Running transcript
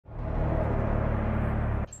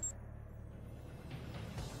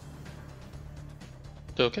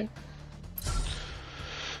Okay.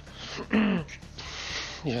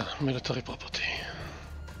 Yeah, military property.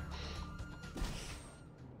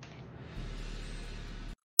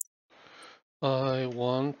 I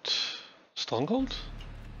want stronghold?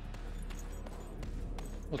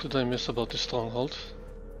 What did I miss about this stronghold?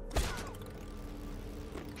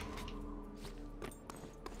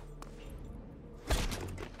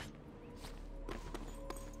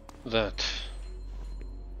 That.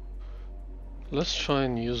 Let's try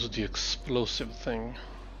and use the explosive thing.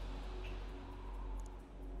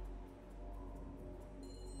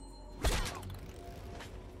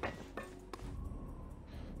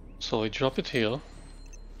 So I drop it here.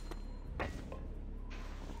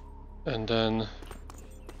 And then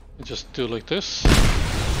I just do like this.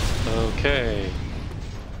 Okay.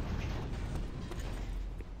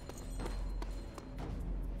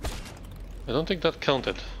 I don't think that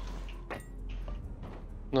counted.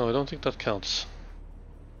 No, I don't think that counts.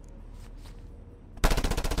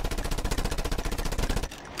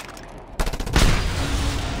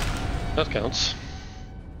 That counts.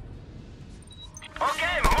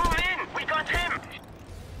 Okay, move in! We got him!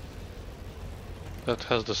 That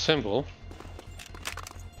has the symbol.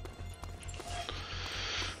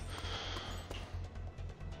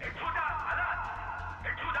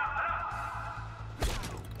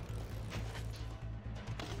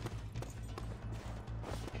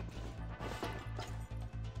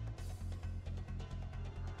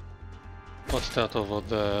 What's that over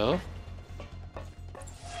there?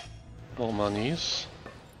 More monies.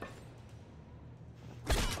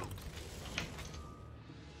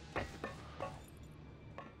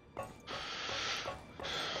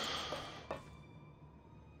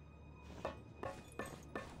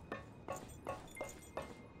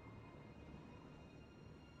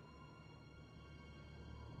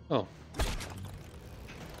 Oh.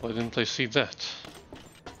 Why didn't I see that?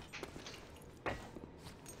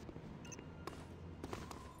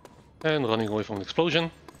 And running away from an explosion.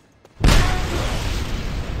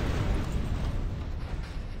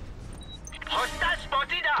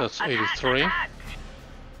 That's 83.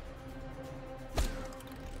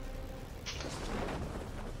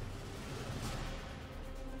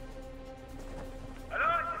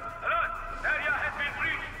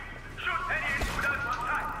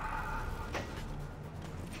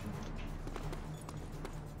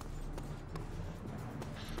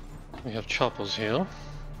 We have choppers here.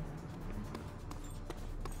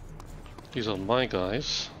 These are my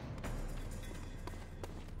guys.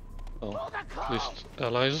 Oh, at least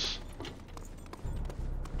allies.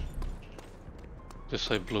 This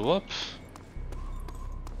I blew up.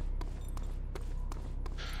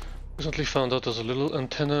 Recently found out there's a little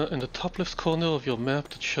antenna in the top left corner of your map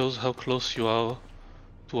that shows how close you are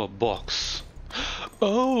to a box.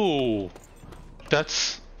 Oh!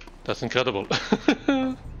 That's incredible.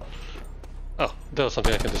 Oh, there's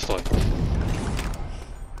something I can destroy.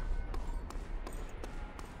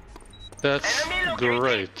 That's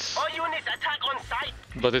great. All units attack on site.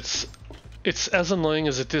 But it's as annoying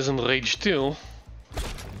as it is in Rage 2,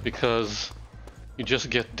 because you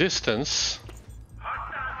just get distance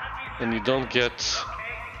and you don't get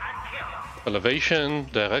elevation,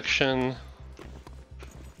 direction.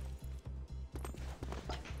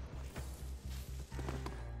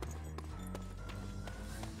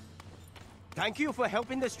 Thank you for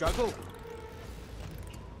helping the struggle.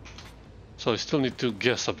 So I still need to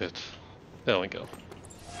guess a bit. There we go.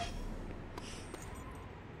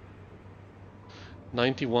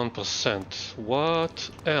 91%. What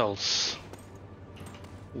else?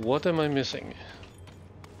 What am I missing?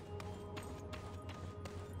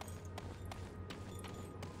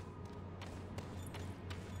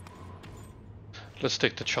 Let's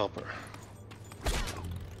take the chopper.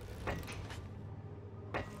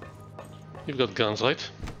 You've got guns, right?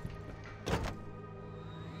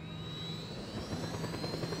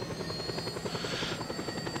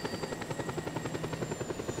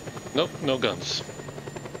 Nope, no guns.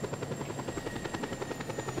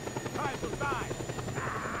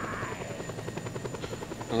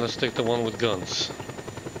 And let's take the one with guns.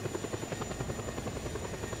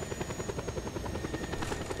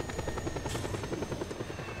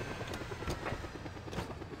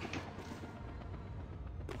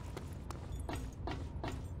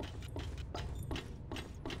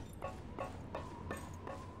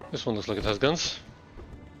 This one looks like it has guns.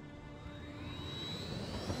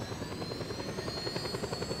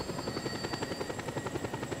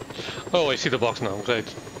 Oh, I see the box now, great.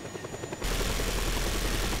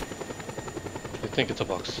 I think it's a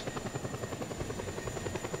box.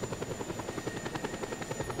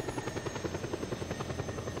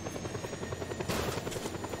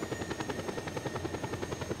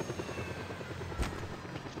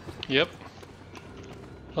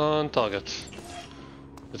 On target.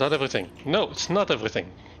 Is that everything? No, it's not everything.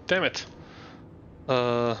 Damn it.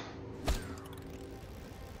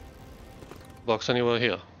 Box anywhere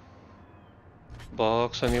here.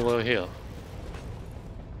 Box anywhere here.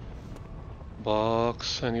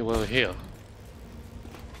 Box anywhere here.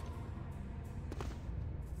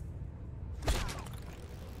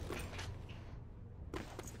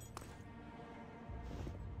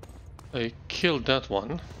 I killed that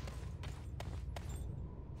one.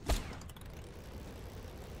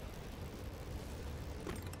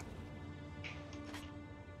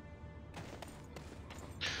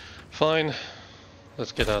 Fine.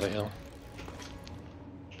 Let's get out of here.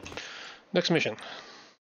 Next mission.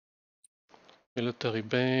 Military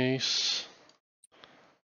base.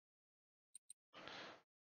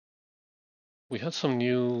 We had some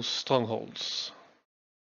new strongholds.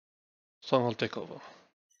 Stronghold takeover.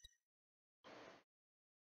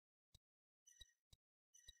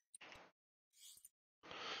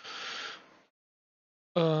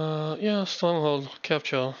 Yeah, stronghold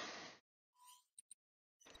capture.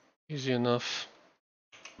 Easy enough.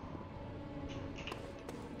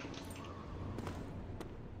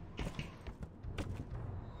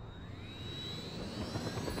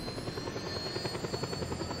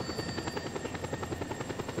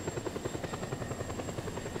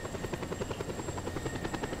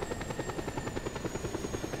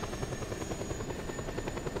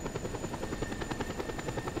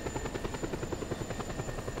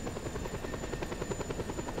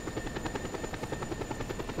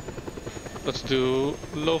 Let's do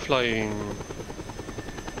low flying.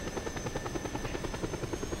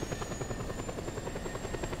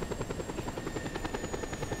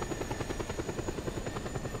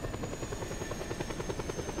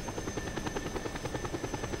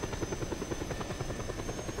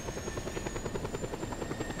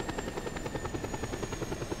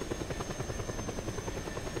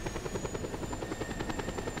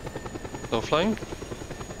 Low flying?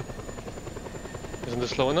 Isn't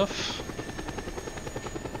this low enough?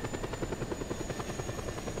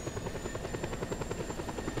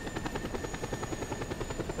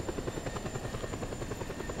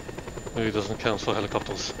 Maybe it doesn't count for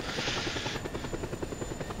helicopters.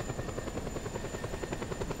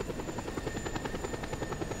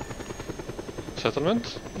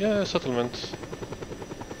 Settlement? Yeah, settlement.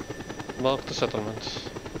 Mark the settlement.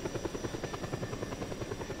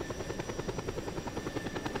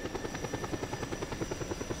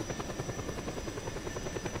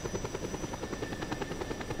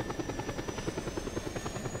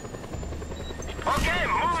 Okay,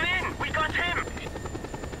 move in. We got him.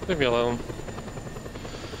 Leave me alone.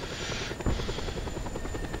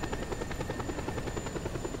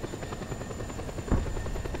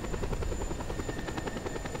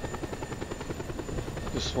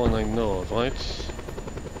 This one I know of, right?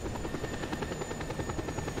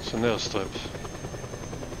 It's an airstrip.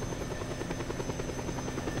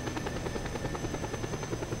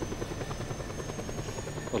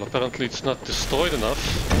 Well, apparently it's not destroyed enough.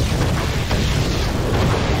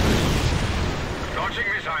 Launching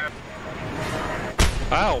missile.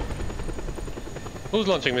 Ow! Who's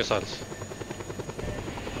launching missiles?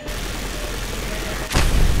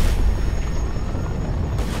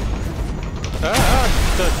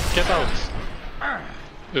 Get out!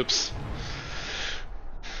 Oops.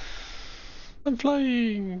 I'm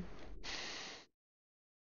flying!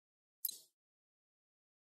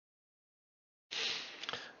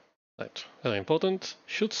 Right, very important.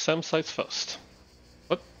 Shoot SAM sites first.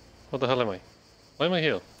 What? What the hell am I? Why am I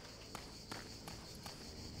here?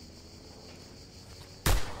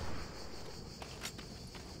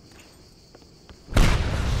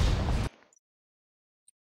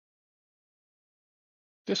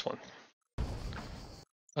 This one.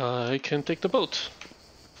 I can take the boat.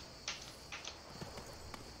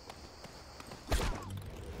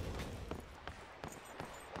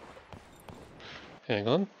 Hang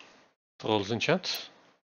on. Trolls in chat.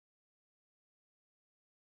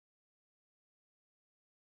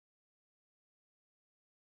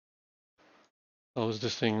 How is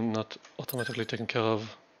this thing not automatically taken care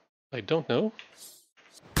of? I don't know.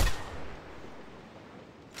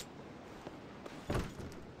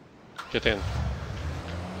 Get in.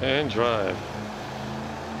 And drive.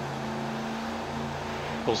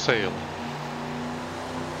 Full sail.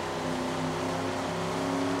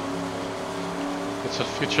 It's a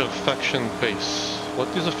future faction base. What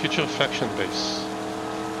is a future faction base?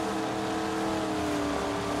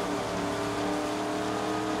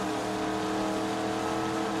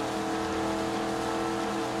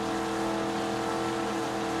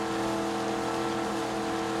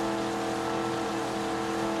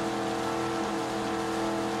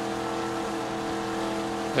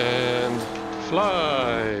 And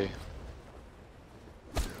fly!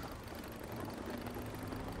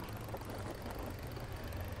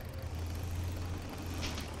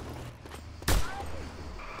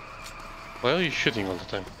 Why are you shooting all the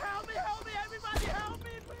time? Help me, everybody, help me!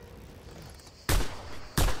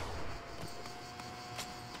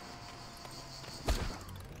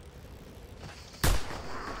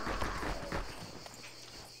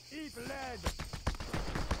 Eat lead!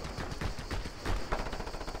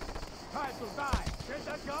 Time to die! Get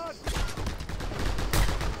that gun!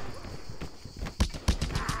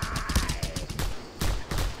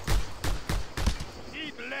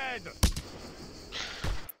 Eat lead!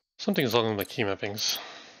 Something's wrong with my key mappings.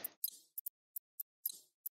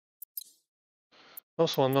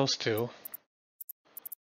 Mouse 1, mouse 2.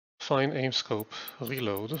 Find aim scope,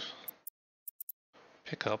 reload.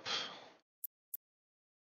 Pick up.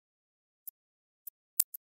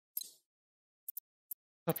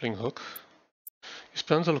 Grappling hook. You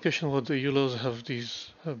spend a location where the Euros have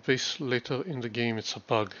base later in the game. It's a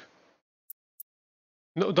bug.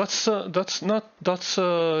 No, that's what's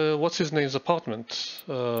his name's apartment.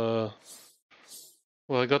 Where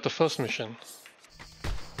I got the first mission.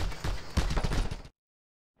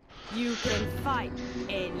 You can fight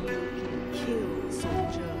and you can kill,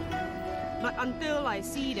 soldier. But until I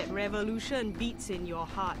see that revolution beats in your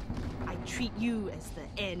heart, I treat you as the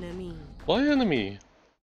enemy. Why enemy?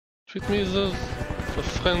 Treat me as a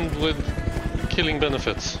friend with killing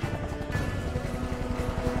benefits.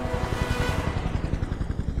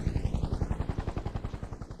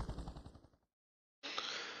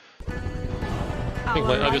 I think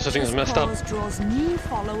my audio settings is messed up. Our draws new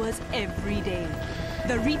followers every day.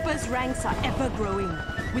 The Reaper's ranks are ever growing,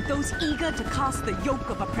 with those eager to cast the yoke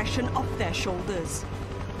of oppression off their shoulders.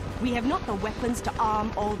 We have not the weapons to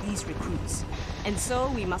arm all these recruits, and so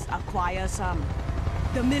we must acquire some.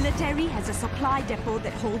 The military has a supply depot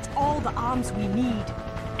that holds all the arms we need,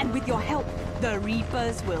 and with your help, the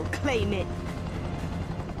Reapers will claim it.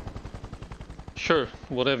 Sure,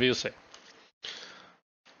 whatever you say.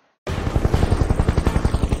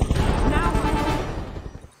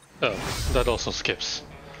 Oh, that also skips.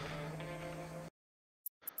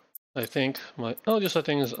 I think my audio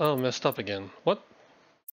settings are messed up again. What?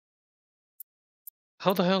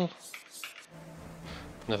 How the hell?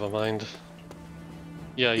 Never mind.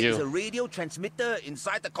 Yeah, you. There's a radio transmitter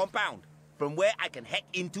inside the compound, from where I can hack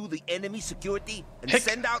into the enemy security and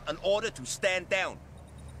send out an order to stand down.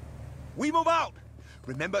 We move out!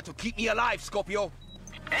 Remember to keep me alive, Scorpio.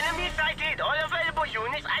 Enemy sighted! All available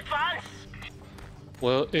units advance!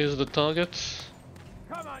 Where is the target?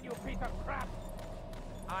 Come on, you piece of crap!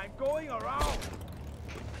 I'm going around!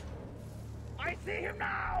 I see him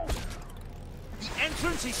now! The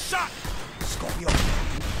entrance is shut! Scorpio!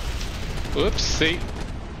 Oopsie.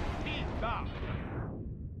 He's down!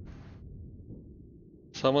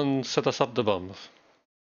 Someone set us up the bomb.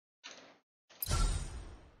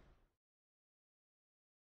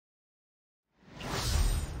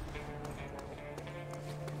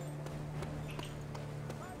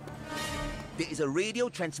 There is a radio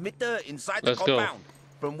transmitter inside the Let's go. compound,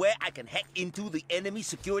 from where I can hack into the enemy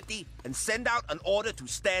security and send out an order to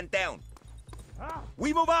stand down.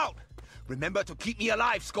 We move out! Remember to keep me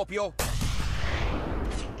alive, Scorpio.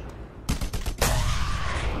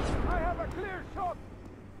 I have a clear shot!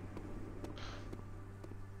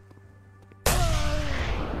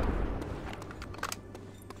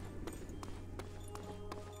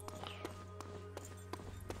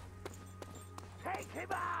 Take him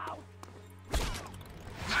out!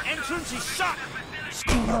 The entrance is shut!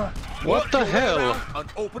 What the hell? And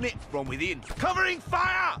open it from within. Covering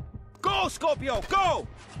fire! Go, Scorpio, go!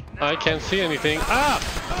 I can't see anything. Ah!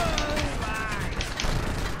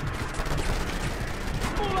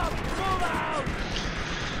 Move out! Move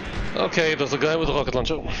out! Okay, there's a guy with a rocket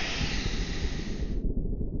launcher.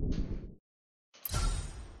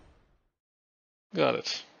 Got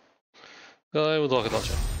it. Guy with rocket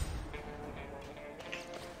launcher.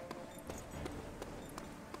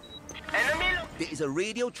 Enemy There is a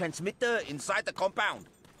radio transmitter inside the compound,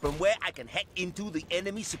 from where I can hack into the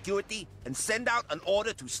enemy security and send out an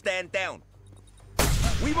order to stand down.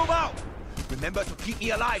 We move out! Remember to keep me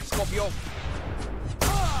alive, Scorpio.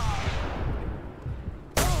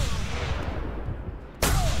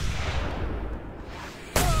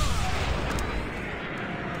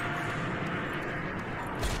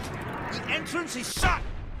 The entrance is shut!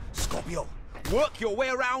 Scorpio, work your way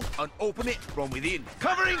around and open it from within.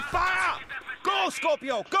 Covering fire! Go,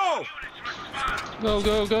 Scorpio, go! Go,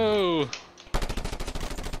 go, go!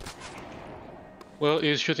 Well,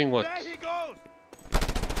 he's shooting what? There he goes!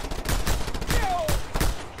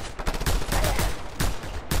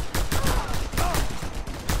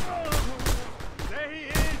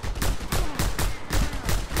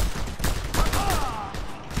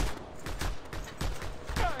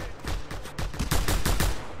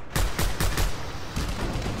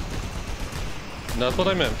 Not what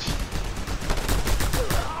I meant.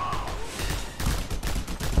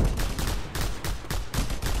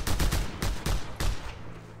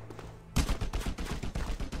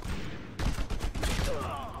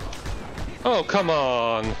 Oh, come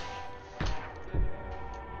on!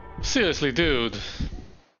 Seriously, dude.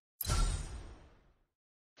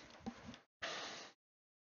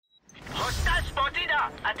 Hostile spotted!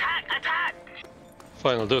 Attack! Attack!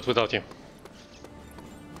 Fine, I'll do it without you.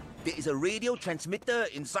 There is a radio transmitter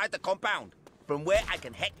inside the compound from where I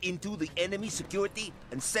can hack into the enemy security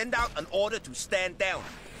and send out an order to stand down.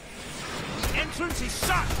 The entrance is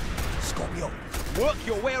shut! Scorpio, work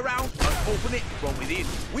your way around and open it from within.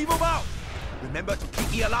 We move out! Remember to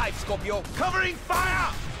keep me alive, Scorpio. Covering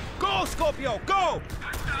fire! Go, Scorpio, go!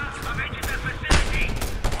 I've entered the facility!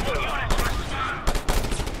 All units respond!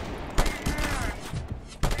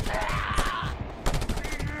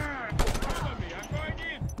 Follow me, I'm going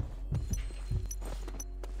in.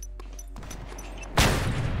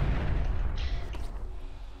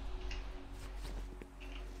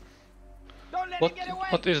 Don't let What? it get away.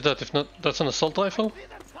 What is that? If not, that's an assault rifle? See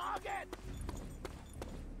the target.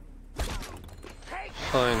 Take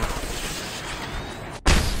Fine.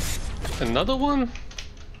 Another one?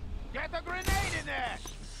 Get a grenade in there!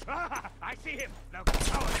 I see him! Now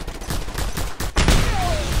cover it!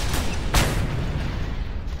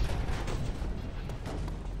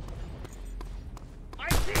 I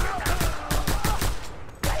see him!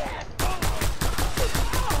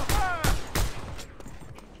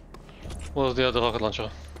 Where's the other rocket launcher?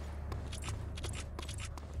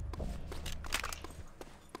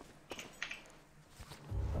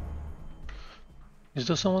 Is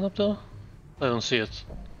there someone up there? I don't see it.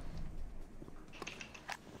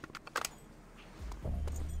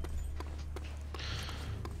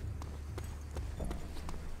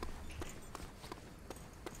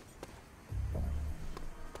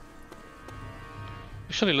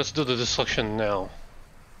 Actually, let's do the destruction now.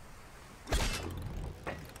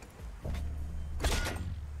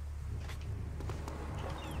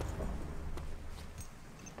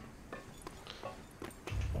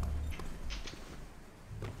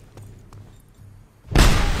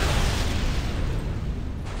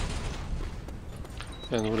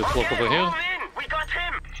 And will it walk over here? Move in! We got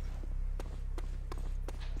him!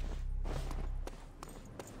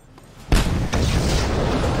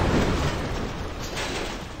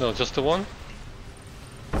 No, just the one?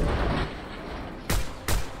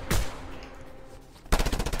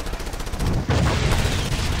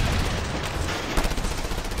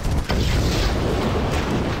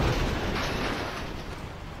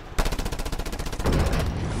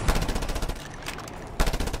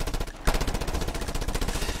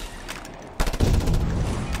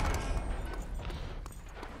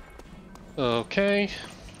 Okay.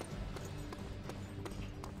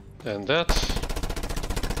 And that.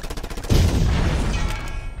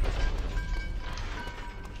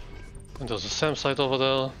 And there's a SAM site over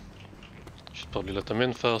there. Should probably let them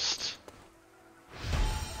in first.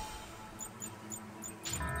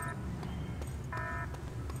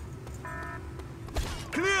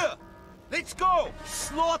 Clear! Let's go!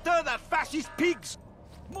 Slaughter the fascist pigs!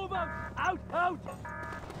 Move out! Out! Out!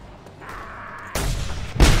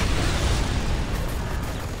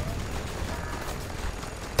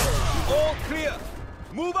 All clear!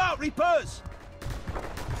 Move out, Reapers!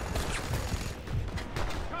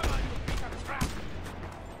 Come on, you piece of crap!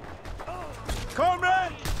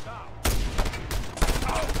 Comrade!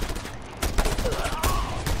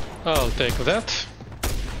 I'll take that.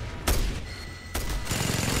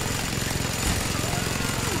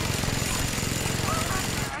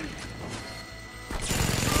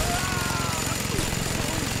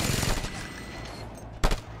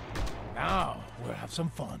 Now, we'll have some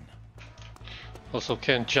fun. Also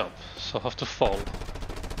can't jump, so have to fall.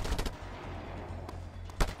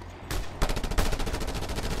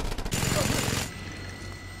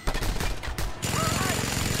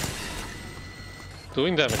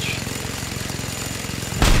 Doing damage.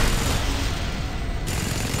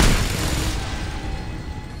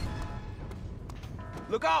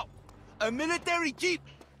 Look out! A military jeep!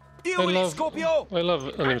 Deal with it, Scorpio! I love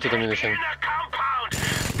unlimited ammunition. In the compound! This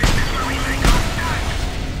is where we make contact!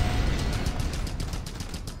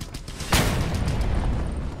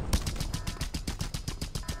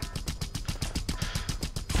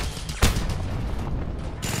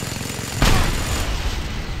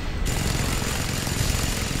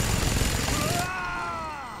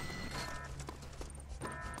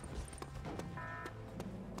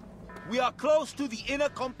 We are close to the inner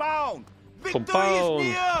compound! Victory Compound. is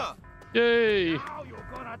near! Yay! Now you're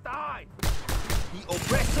gonna die! The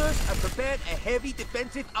oppressors have prepared a heavy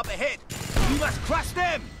defensive up ahead. We must crush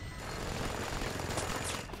them!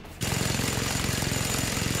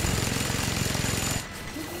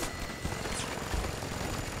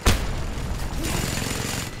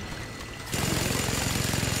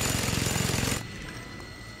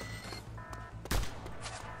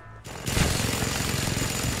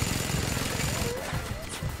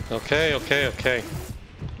 Okay.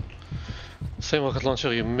 Same rocket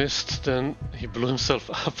launcher you missed, then he blew himself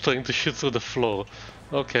up trying to shoot through the floor.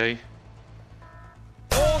 Okay.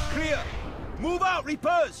 All clear! Move out,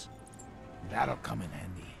 Reapers! That'll come in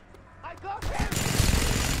handy. I got him!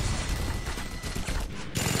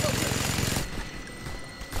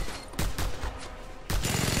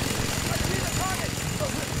 I see the target!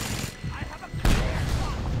 I have a clear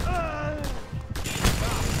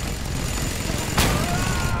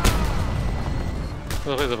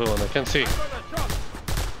Where is everyone? I can't see.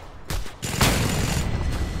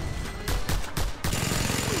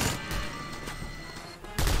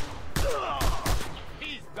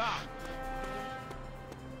 He's gone.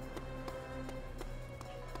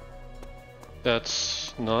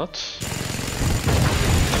 That's not.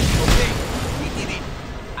 Okay, we did it.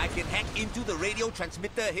 I can hack into the radio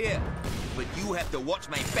transmitter here. But you have to watch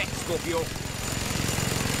my back, Scorpio.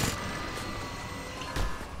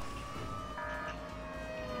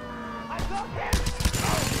 I got him!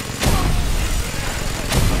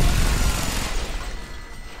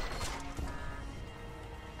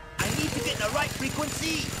 I need to get the right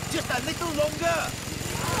frequency. Just a little longer.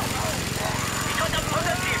 We got the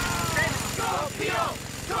positive. Then Scorpio!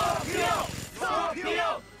 Scorpio! Scorpio!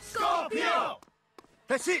 Scorpio!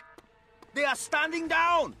 That's it. They are standing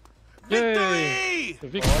down. Yay!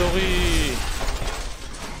 Victory! Victory!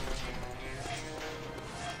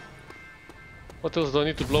 What else do I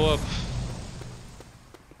need to blow up?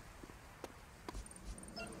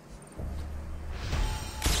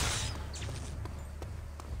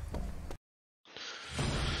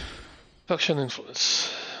 Faction influence.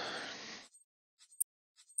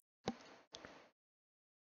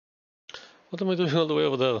 What am I doing all the way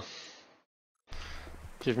over there?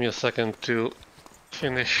 Give me a second to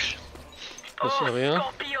finish this area.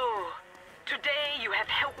 Scorpio! Today you have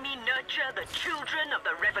helped me nurture the children of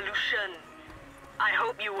the revolution. I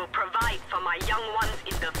hope you will provide for my young ones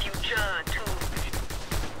in the future too.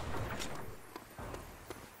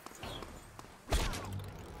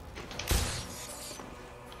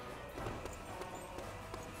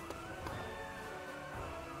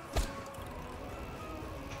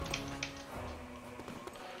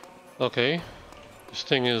 Okay, this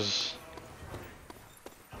thing is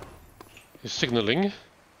signaling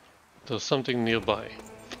there's something nearby.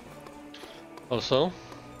 Also,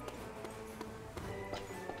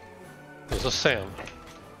 there's a Sam.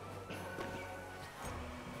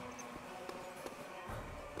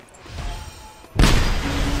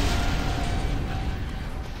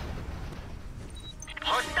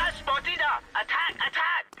 hostile spotted. Attack!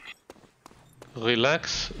 Attack!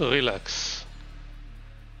 Relax, relax.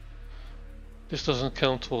 This doesn't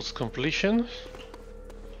count towards completion.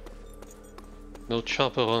 No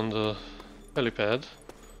chopper on the helipad.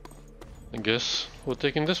 I guess we're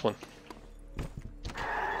taking this one.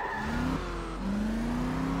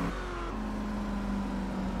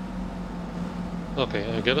 Okay,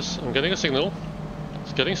 I'm getting a signal.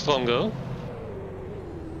 It's getting stronger.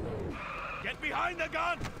 Get behind the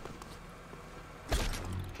gun.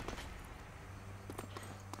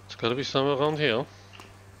 It's gotta be somewhere around here.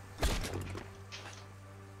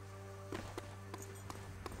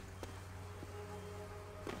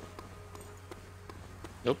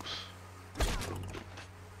 Nope.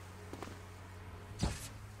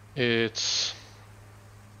 It's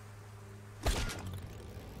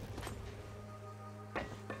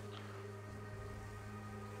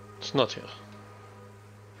not here.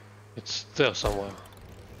 It's there somewhere.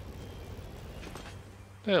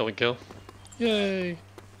 There we go. Yay!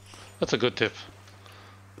 That's a good tip.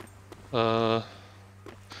 When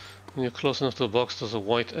you're close enough to the box, there's a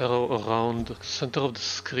white arrow around the center of the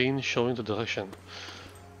screen showing the direction.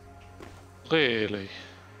 Really?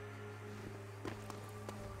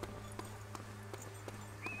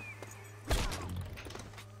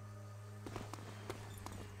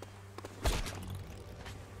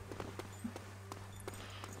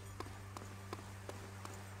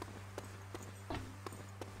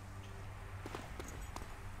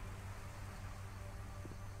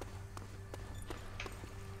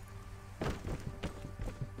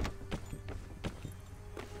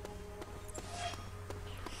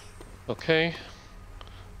 Okay,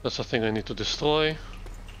 that's a thing I need to destroy.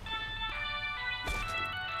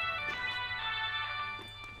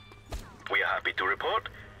 happy to report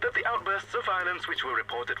that the outbursts of violence which were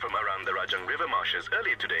reported from around the Rajang River marshes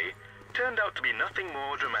earlier today turned out to be nothing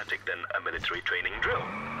more dramatic than a military training drill.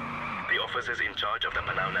 The officers in charge of the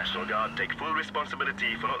Panau National Guard take full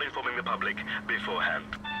responsibility for not informing the public beforehand.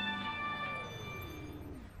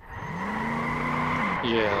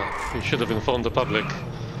 Yeah, you should have informed the public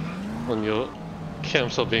when your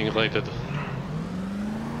camps are being raided.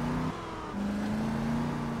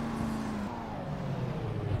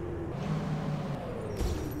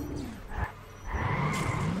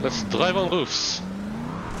 Let's drive on roofs.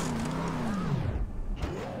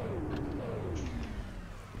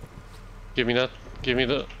 Give me that. Give me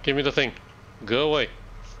the thing. Go away.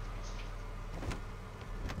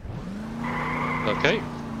 Okay.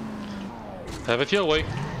 Have it your way.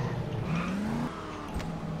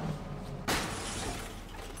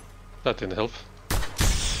 That didn't help.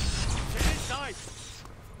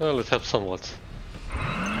 Well, it helped somewhat.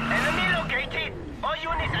 Enemy located! All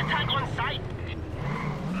units attack on sight!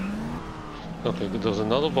 Okay, there's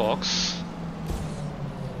another box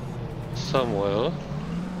somewhere.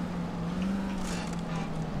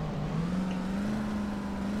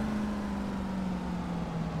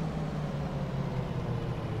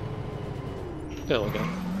 There we go.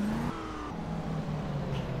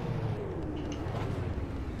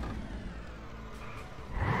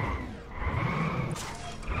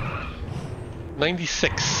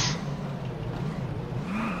 $96.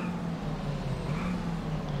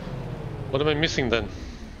 What am I missing then?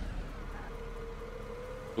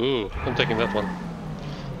 Ooh, I'm taking that one.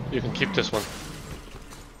 You can keep this one.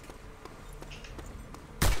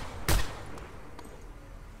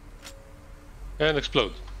 And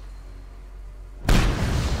explode.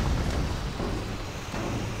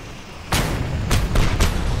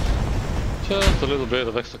 Just a little bit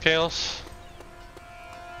of extra chaos.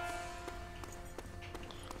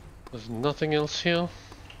 There's nothing else here.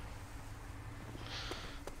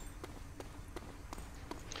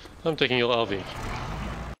 I'm taking your RV.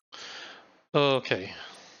 Okay.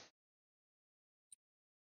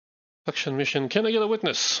 Action mission. Can I get a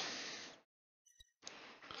witness?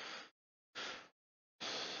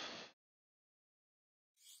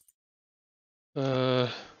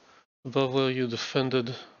 Above where you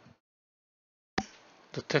defended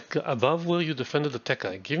the tech. Above where you defended the tech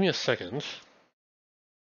guy. Give me a second.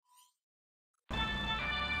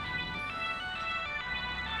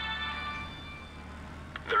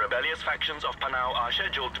 The rebellious factions of Panau are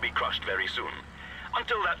scheduled to be crushed very soon.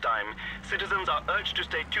 Until that time, citizens are urged to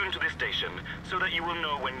stay tuned to this station so that you will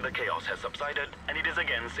know when the chaos has subsided and it is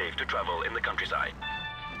again safe to travel in the countryside.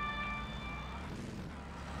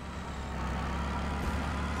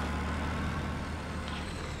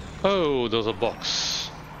 Oh, there's a box.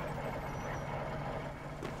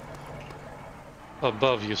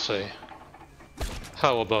 Above, you say?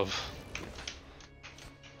 How above?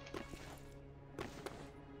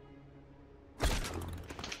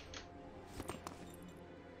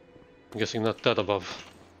 I'm guessing not that above.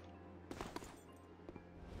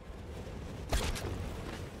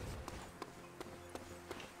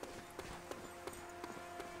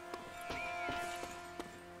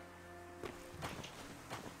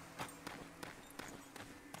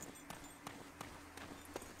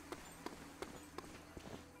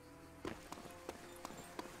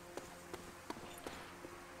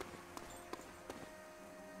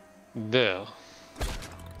 There.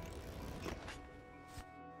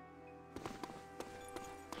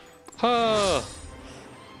 Ha!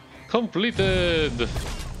 Completed!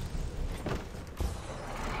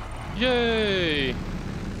 Yay!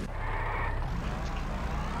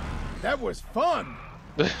 That was fun!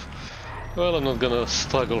 Well, I'm not gonna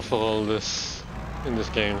struggle for all this in this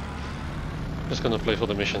game. Just gonna play for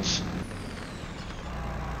the missions.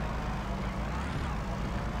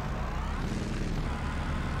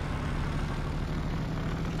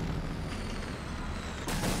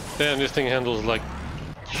 Damn, this thing handles like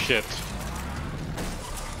shit.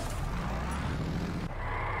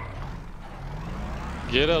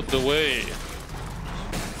 Get out the way.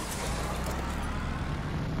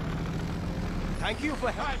 Thank you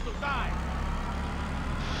for help to die.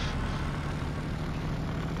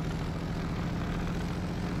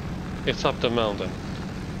 It's up the mountain.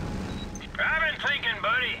 I've been thinking,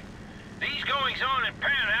 buddy. These goings-on in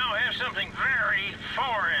Panau have something very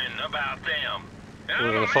foreign about them. And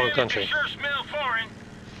We're in a foreign country. They sure smell foreign.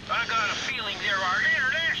 I got a feeling there are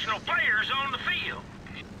international players on the field.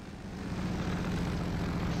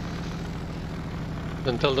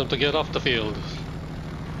 Then tell them to get off the field.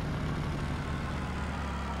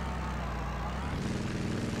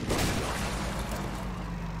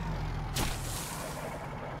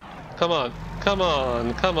 Come on. Come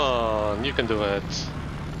on, you can do it.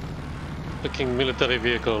 Fucking military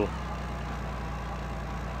vehicle.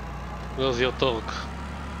 Where's your torque?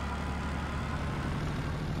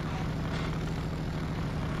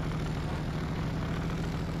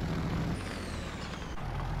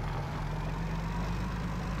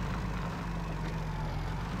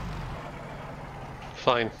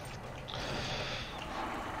 Fine.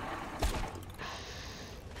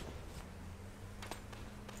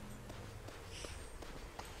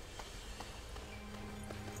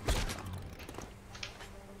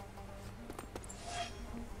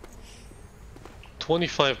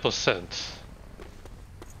 $25%.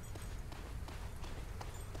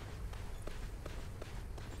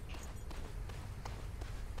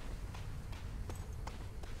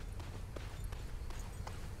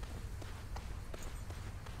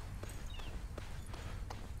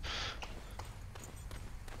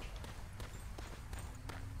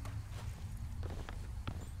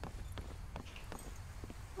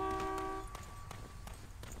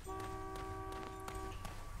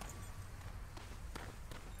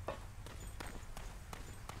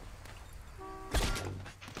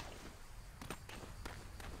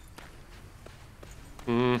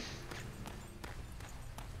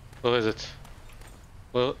 Where is it?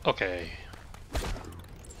 Well, okay.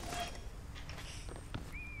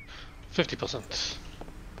 50%.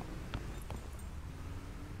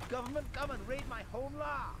 Government, come and raid my home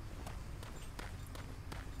la.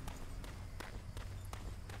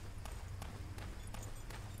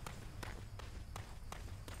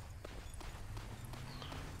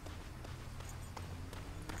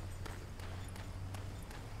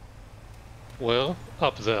 Well,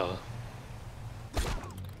 up there.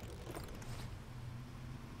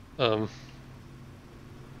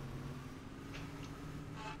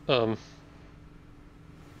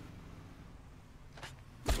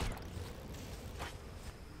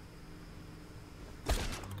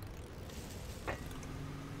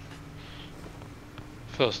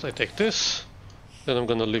 First I take this, then I'm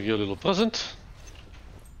gonna leave you a little present.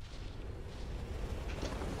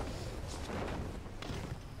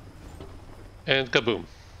 And kaboom.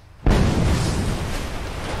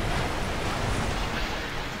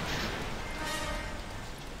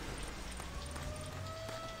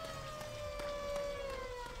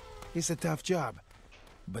 It's a tough job,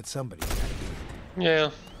 but somebody's gotta do it. Yeah.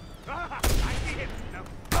 I see him.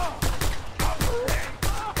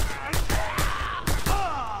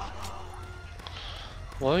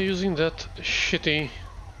 Why are you using that shitty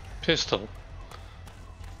pistol?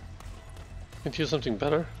 Can't you use something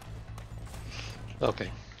better? Okay.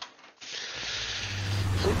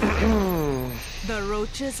 The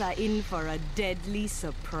roaches are in for a deadly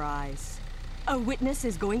surprise. A witness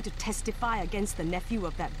is going to testify against the nephew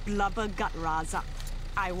of that blubbergut Raza.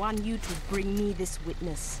 I want you to bring me this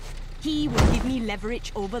witness. He will give me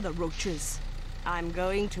leverage over the roaches. I'm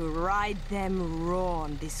going to ride them raw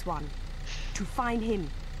on this one. To find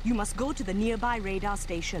him, you must go to the nearby radar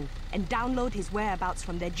station and download his whereabouts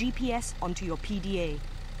from their GPS onto your PDA.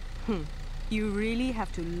 You really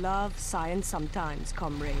have to love science sometimes,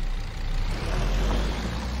 comrade.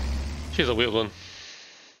 She's a weird one.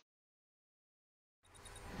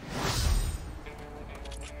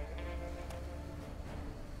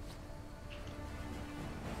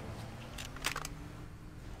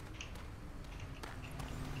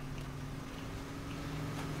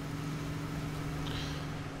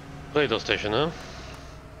 Radar station, huh?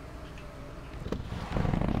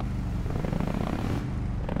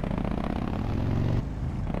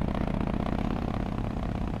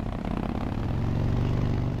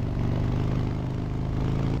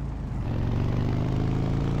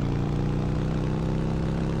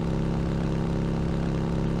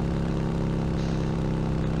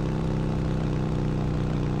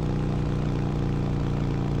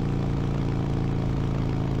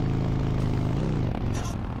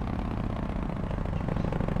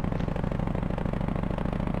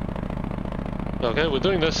 Okay, we're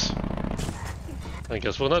doing this. I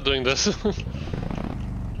guess we're not doing this. Enemy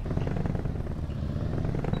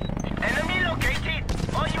located!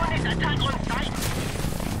 All units attack on site!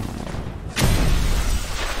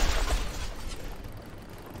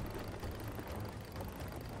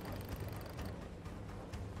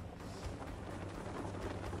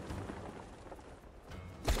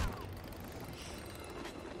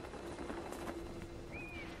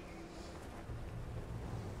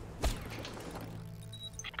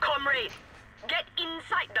 Comrade, get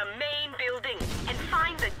inside the main building and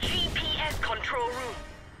find the GPS control room.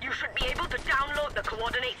 You should be able to download the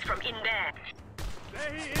coordinates from in there.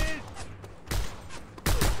 There he is.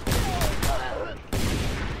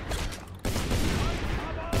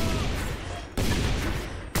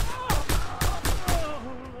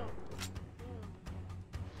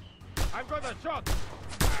 shot!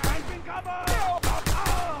 I'm in cover!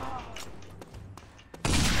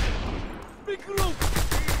 Big group!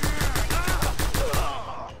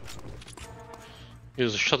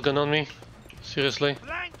 Use a shotgun on me? Seriously?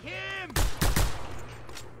 Flank him!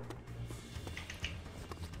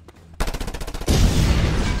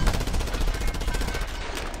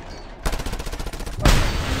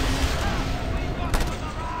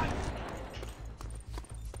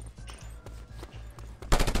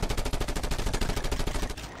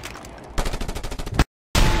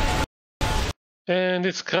 And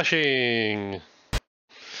it's crashing!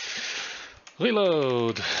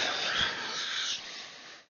 Reload!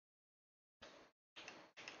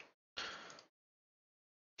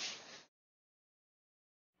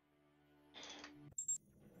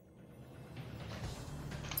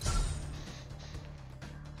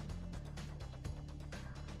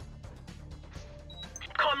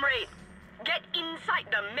 Comrade, get inside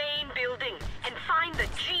the main building and find the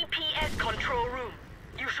GPS control room.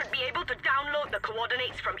 You should be able to download the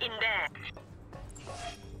coordinates from in there.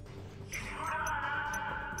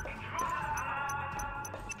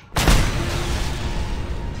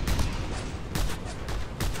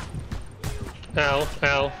 Ow,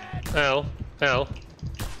 ow, ow, ow.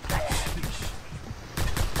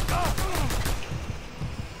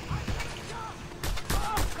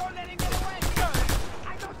 Don't let him get away!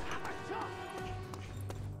 I don't have a shot!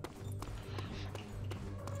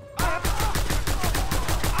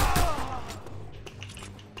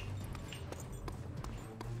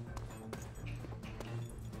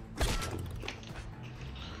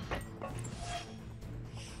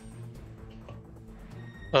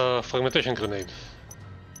 Fragmentation grenade.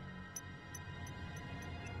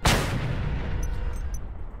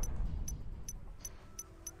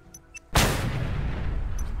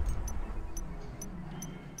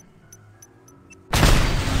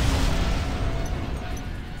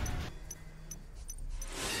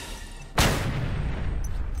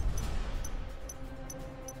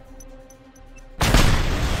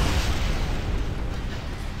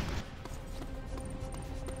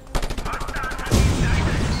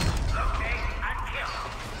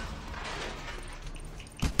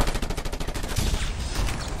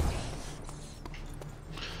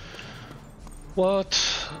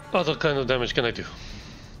 What other kind of damage can I do?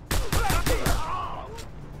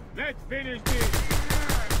 Let's finish this!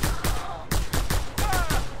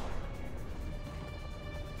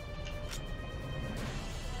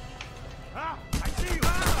 Ah, I see you!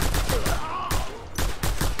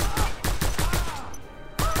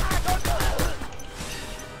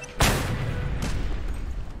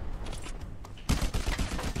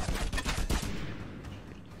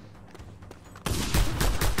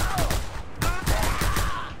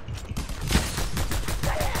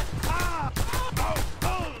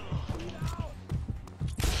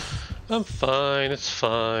 I'm fine, it's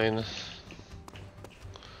fine.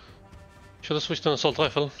 Should have switched to an assault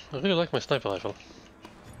rifle. I really like my sniper rifle.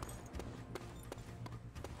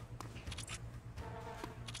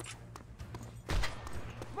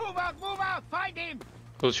 Move out! Find him!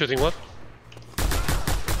 Who's shooting what?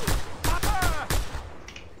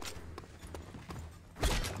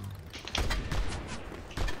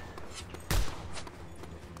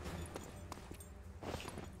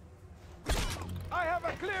 I have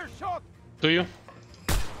a clear shot! Do you?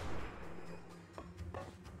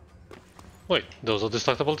 Wait, those are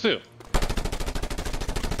destructible too.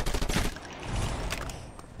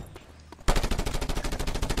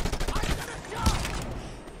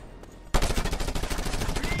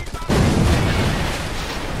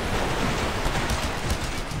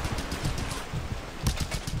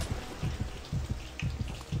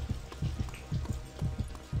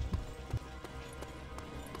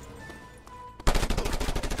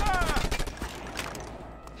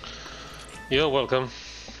 You're welcome.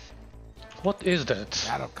 What is that?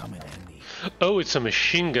 That'll come in handy. Oh, it's a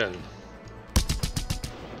machine gun.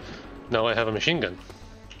 Now I have a machine gun.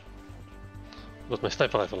 But my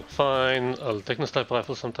sniper rifle. Fine, I'll take my sniper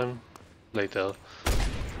rifle sometime later.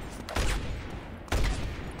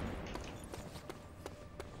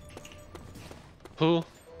 Who?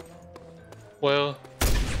 Where?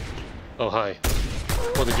 Oh, hi.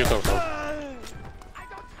 Where did you come from?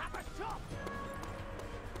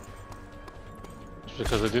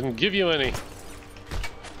 Because I didn't give you any.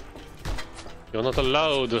 You're not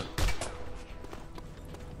allowed.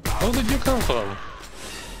 Where did you come from?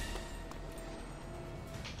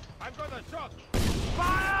 I've got a shot!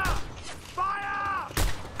 Fire! Fire!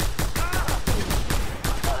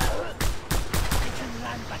 I can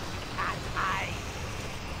run, but you can't hide.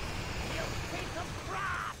 You piece of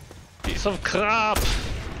crap! Piece of crap!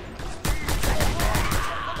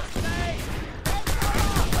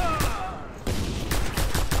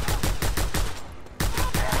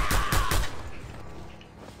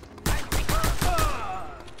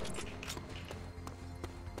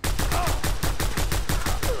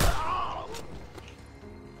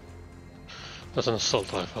 as an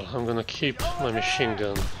assault rifle. I'm gonna keep my machine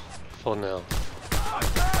gun for now.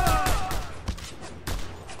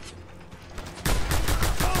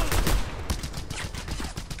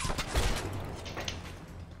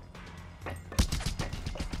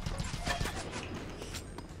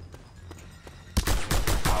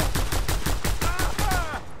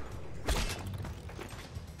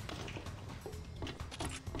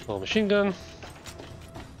 More machine gun.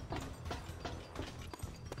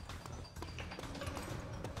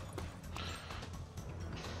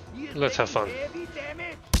 Let's have fun. Heavy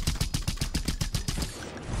damage.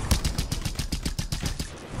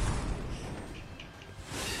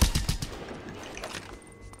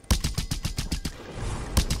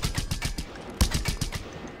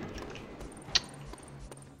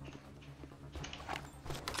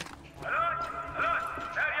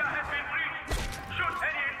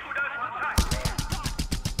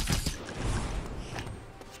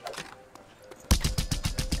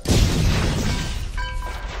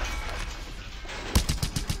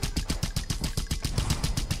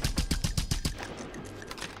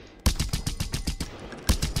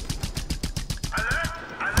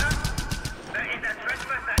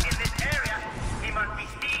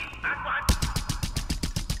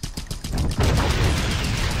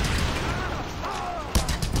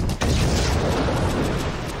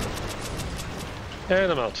 And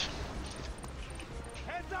I'm out.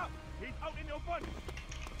 Heads up! He's out in the open!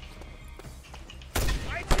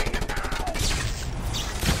 I see him now!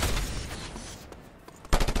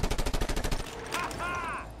 Ha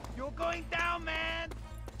ha! You're going down, man!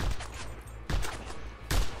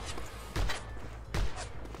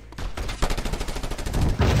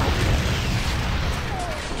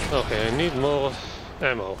 Okay, I need more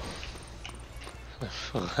ammo.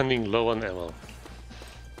 Running low on ammo.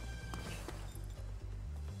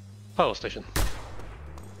 Power station.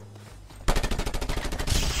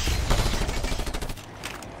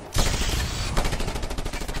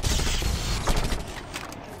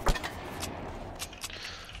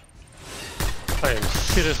 I am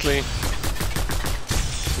seriously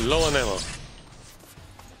low on ammo.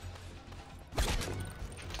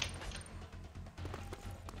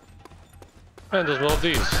 And there's more of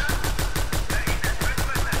these.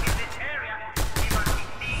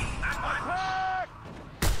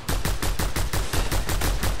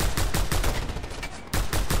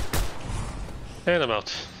 And I'm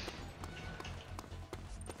out.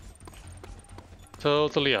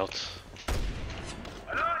 Totally out.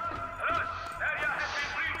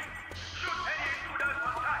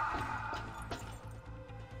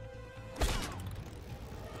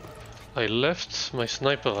 I left my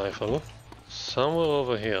sniper rifle somewhere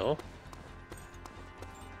over here,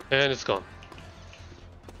 and it's gone.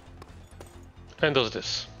 And does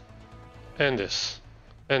this, and this,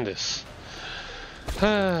 and this.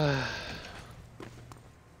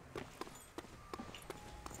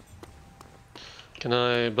 Can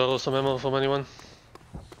I borrow some ammo from anyone?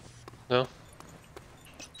 No?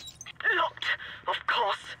 Locked, of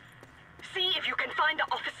course. See if you can find the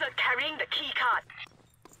officer carrying the key card.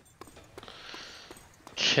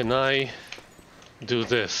 Can I do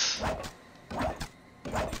this?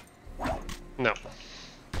 No.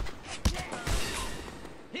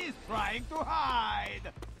 He's trying to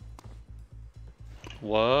hide!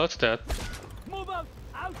 What's that? Move out!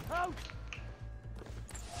 Out! Out!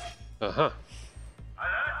 Uh-huh.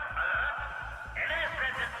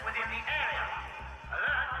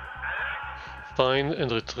 Find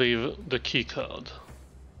and retrieve the keycard.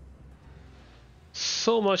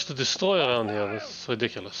 So much to destroy around here, that's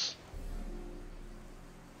ridiculous.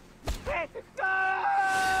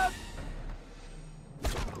 Stop!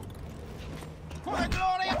 For the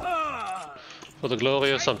glory of... For the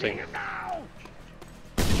glory of something.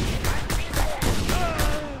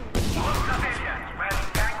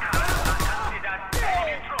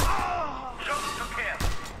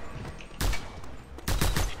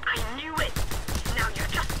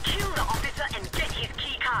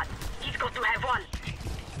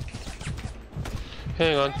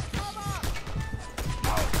 Hang on.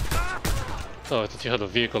 Oh, I thought you had a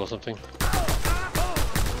vehicle or something.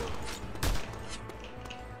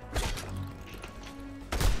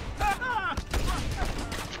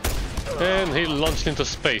 And he launched into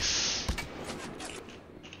space.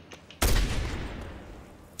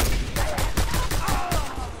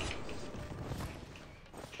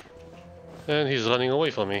 And he's running away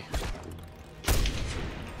from me.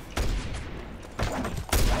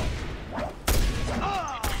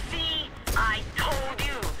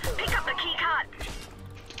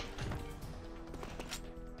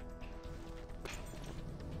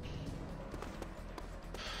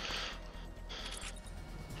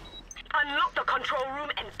 control room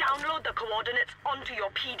and download the coordinates onto your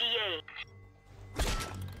PDA.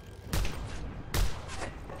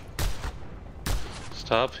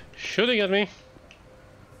 Stop shooting at me.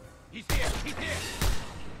 He's here! He's here!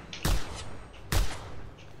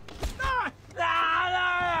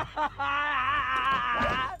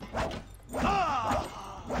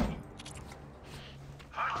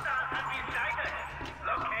 Hostiles have been sighted.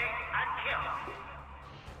 Locate and kill.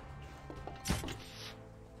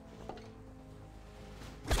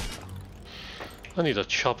 I need a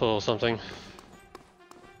chopper or something.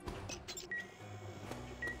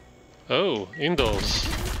 Oh, indoors.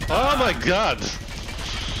 Oh my god!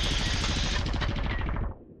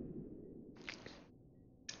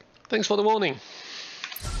 Thanks for the warning.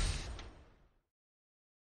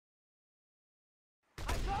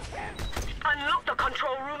 Unlock the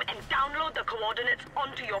control room and download the coordinates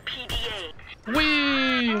onto your PDA.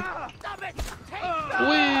 Whee! Stop it!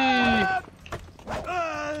 Whee!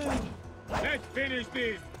 Let's finish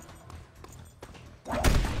this!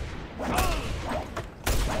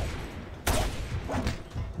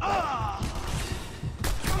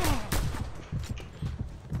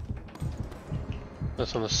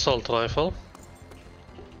 That's an assault rifle.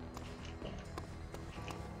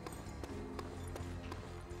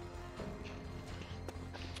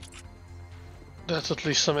 That's at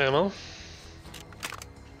least some ammo.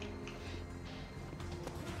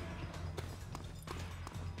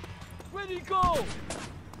 Where'd he go?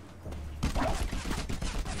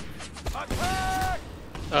 Attack!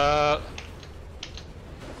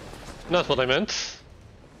 Not what I meant,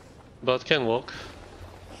 but can walk.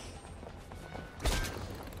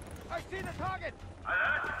 I see the target!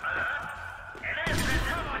 Alert! Alert! Enemies will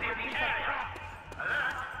come on in the area.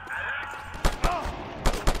 Alert!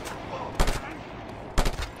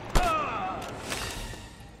 Alert!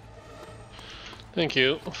 Thank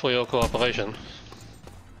you for your cooperation.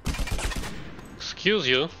 Excuse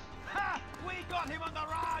you. Ha! We got him on the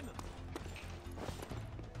run!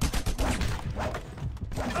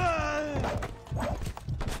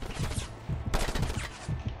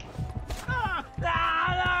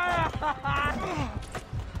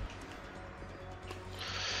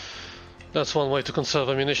 That's one way to conserve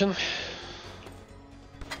ammunition.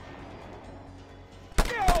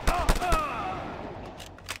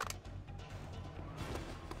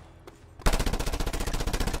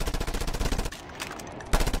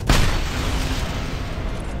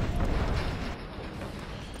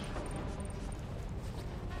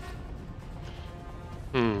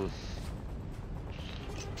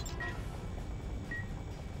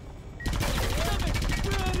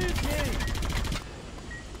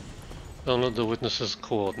 Download the witness's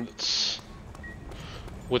coordinates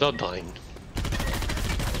without dying.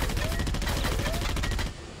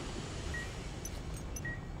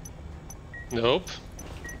 Nope.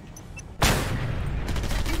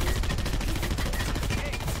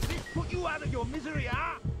 Hey, this put you out of your misery,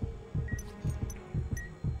 huh?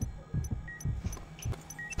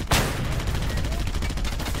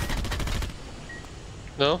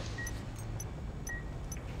 No?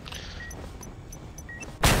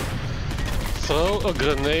 Throw a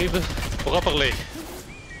grenade properly.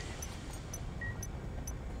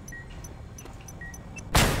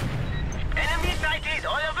 Enemy sighted!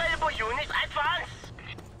 All available units advance!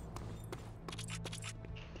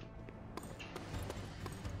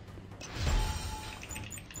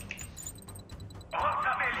 All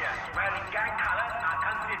civilians wearing gang colors are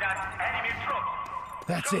considered enemy troops.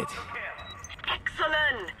 That's it.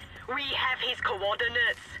 Excellent! We have his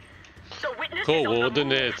coordinates. The witness is on the move.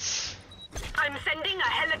 Coordinates. I'm sending a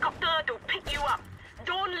helicopter to pick you up.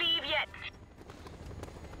 Don't leave yet.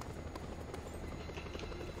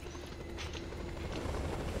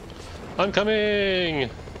 I'm coming!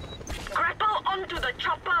 Grapple onto the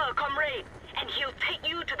chopper, comrade, and he'll take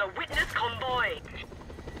you to the witness convoy.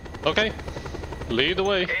 Okay. Lead the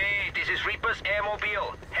way. Hey, this is Reaper's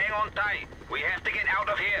airmobile. Hang on tight. We have to get out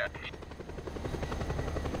of here.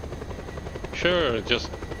 Sure,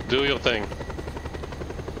 just do your thing.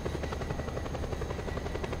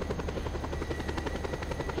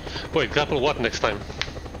 Wait, grapple what next time?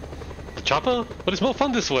 The chopper? But it's more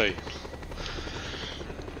fun this way.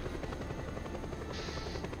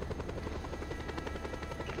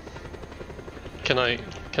 Can I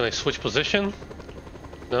switch position?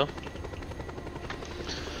 No?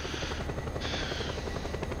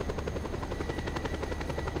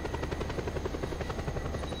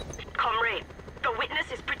 Comrade, the witness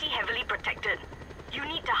is pretty heavily protected. You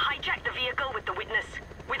need to hijack the vehicle with the witness,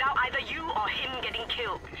 without either you or him getting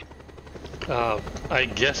killed. I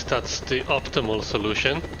guess that's the optimal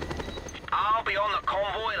solution. I'll be on the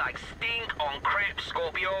convoy like stink on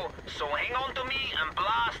so hang on to me and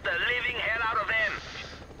blast the living hell out of them.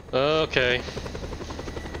 Okay.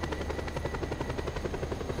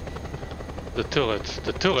 The turret.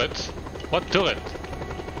 The turret? What turret?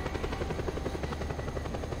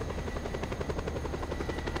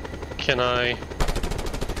 Can I...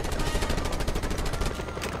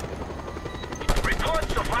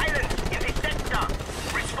 Reports of violence in the sector.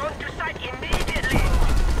 Respond to site immediately.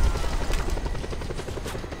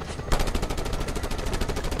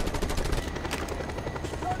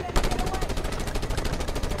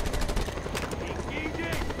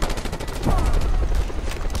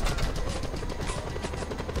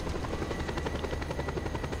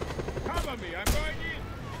 Cover me, I'm going in.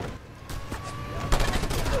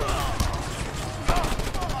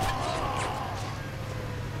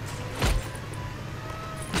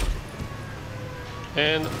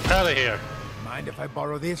 And out of here. Mind if I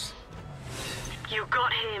borrow this? You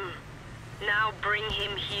got him. Now bring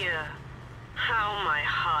him here. How my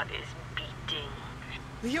heart is beating.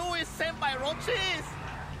 You is sent by roaches.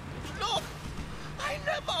 Look, I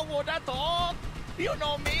never would have thought. You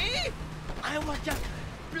know me? I was just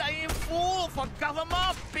playing fool for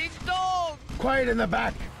government, big dog. Quiet in the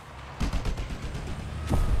back.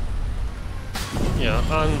 Yeah,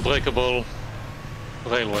 unbreakable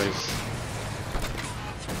railways.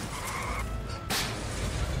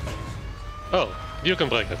 Oh, you can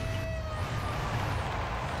break it.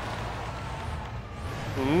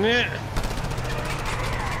 Nah.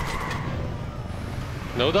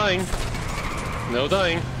 No dying. No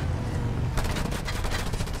dying.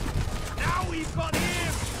 Now we've got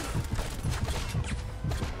him!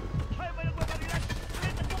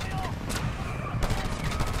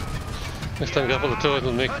 Next time grapple the turret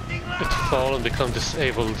will make it fall and become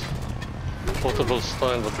disabled. Portable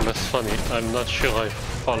style but less funny. I'm not sure I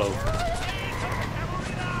follow.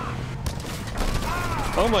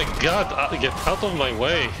 Oh my god, get out of my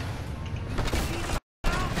way!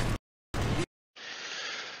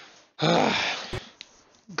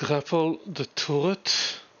 Grapple the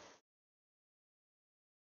turret.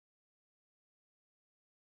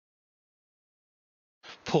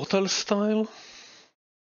 Portal style?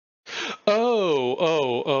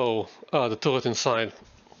 Oh, the turret inside.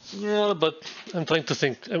 Yeah, but I'm trying to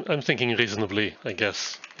think, I'm thinking reasonably, I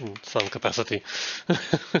guess, in some capacity.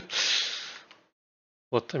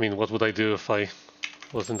 What would I do if I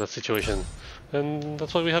was in that situation? And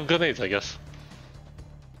that's why we have grenades, I guess.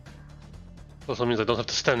 Also means I don't have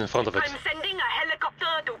to stand in front of it. I'm sending a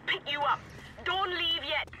helicopter to pick you up. Don't leave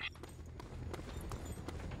yet.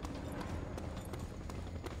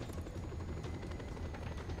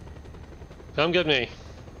 Come get me.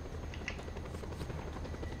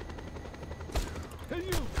 Hey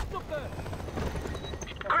you, stop there!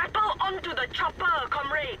 Grapple onto the chopper,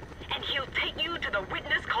 comrade, and he'll take you to the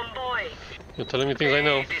witness convoy. You're telling me things I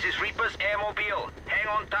know. This is Reaper's airmobile. Hang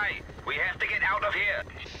on tight. We have to get out of here.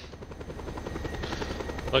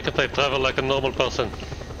 Why can't I travel like a normal person?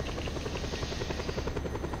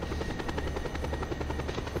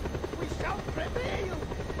 We shall prevail!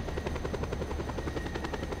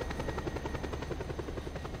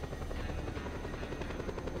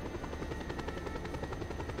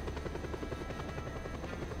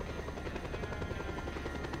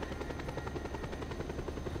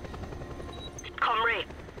 Comrade,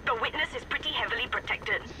 the witness is pretty heavily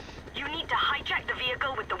protected. You need to hijack the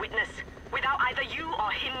vehicle with the witness, without either you or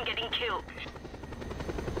him getting killed.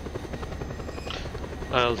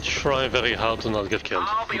 I'll try very hard to not get killed.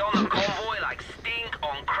 I'll be on the convoy like stink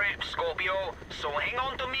on crepes, Scorpio. So hang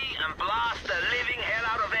on to me and blast the living hell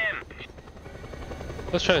out of them.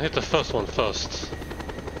 Let's try and hit the first one first.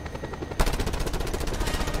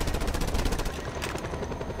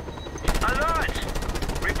 Alert!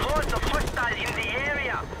 Reports of hostile in the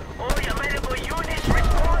area. All the available units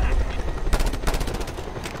respond.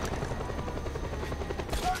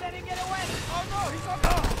 Don't let him get away! Oh no, he's on...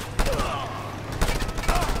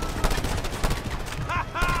 Ha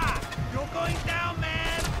ha! You're going down,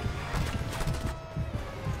 man!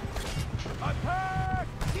 Attack!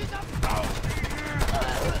 He's up!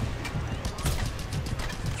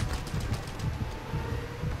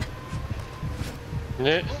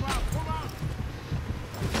 Yeah. Pull out, pull out!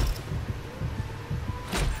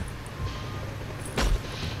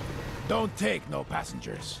 Don't take no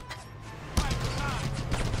passengers.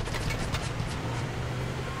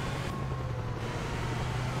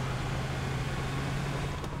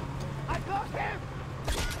 I got him!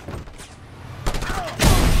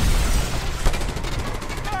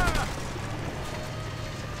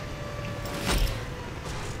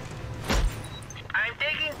 I'm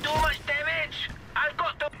taking too much damage. I've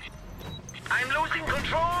got to... I'm losing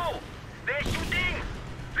control! They're shooting!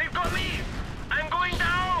 They've got me! I'm going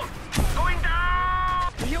down! Going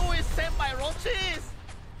down! You will save my roaches!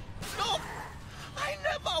 Look! I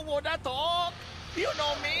never wanna talk! You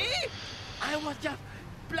know me? I was just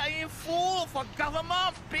playing fool for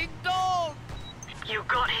government, big dog! You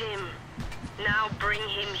got him. Now bring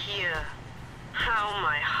him here. How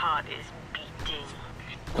my heart is beating.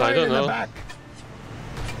 I don't know. Back.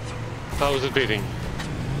 How is it beating?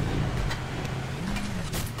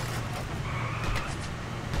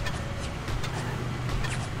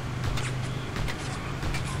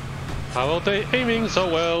 How are they aiming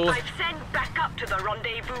so well? I've sent backup to the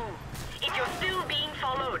rendezvous. If you're still being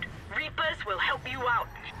followed, Reapers will help you out.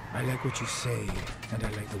 I like what you say, and I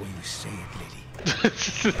like the way you say it, lady.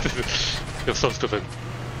 You're so stupid.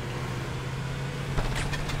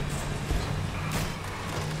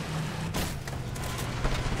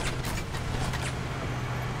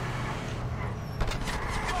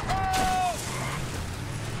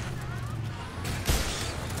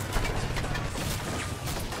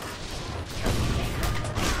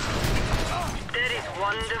 That is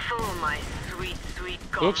wonderful, my sweet, sweet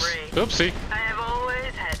Oops. comrade. Oopsie. I have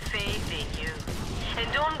always had faith in you.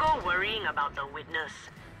 And don't go worrying about the witness.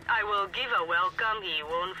 I will give a welcome he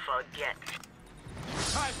won't forget.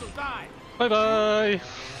 Time to die. Bye bye.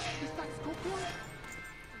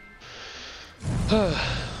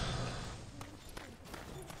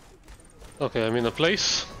 Okay, I'm in a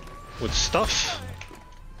place with stuff.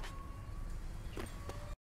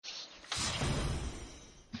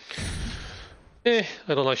 I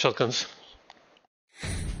don't like shotguns.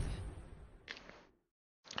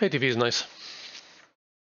 ATV is nice.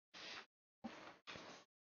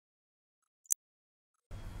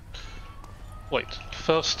 Wait,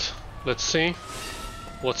 first, let's see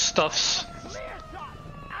what stuffs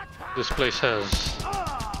this place has.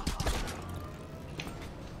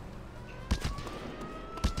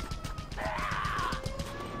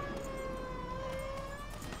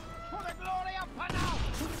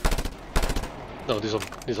 No,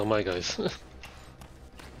 these are my guys.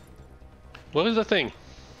 Where is the thing?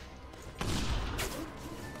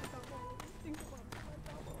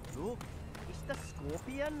 Look, it's the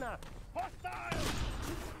scorpion. Hostile!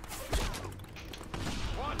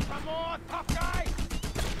 Want some more, tough guy?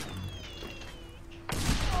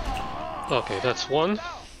 Okay, that's one.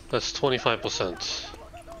 That's 25%.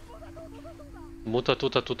 Muta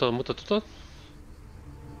tuta tuta muta tuta.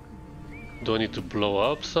 Do I need to blow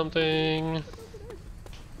up something?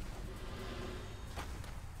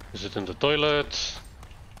 Is it in the toilet?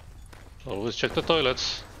 Always check the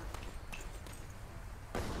toilets.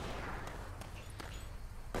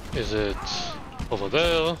 Is it over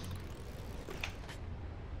there?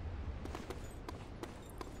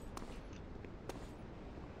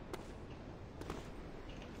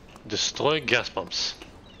 Destroy gas pumps.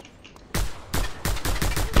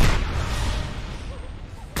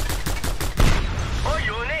 All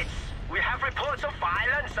units, we have reports of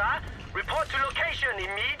violence, sir. Report to location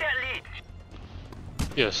immediately.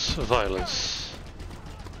 Yes, violence.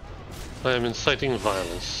 I am inciting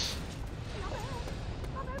violence.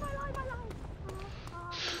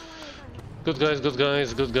 Good guys, good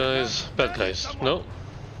guys, good guys, bad guys. No.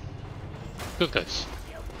 Good guys.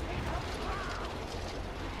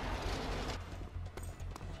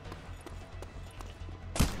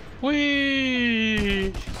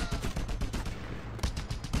 Whee!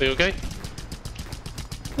 Are you okay?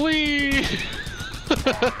 Whee!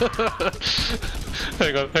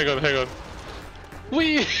 Hang on, hang on, hang on.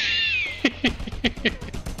 Whee!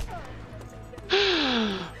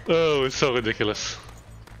 Oh, it's so ridiculous.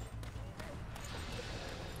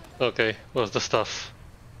 Okay, what's the stuff?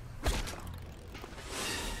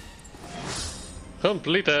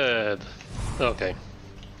 Completed! Okay.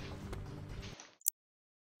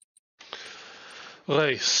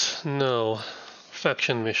 Race, no.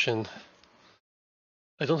 Faction mission.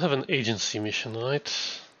 I don't have an agency mission, right?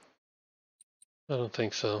 I don't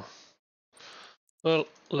think so. Well,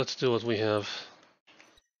 let's do what we have.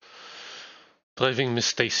 Driving Miss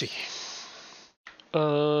Stacy.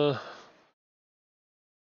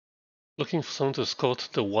 Looking for someone to escort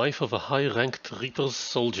the wife of a high-ranked Reaper's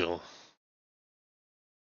soldier.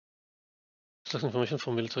 Select information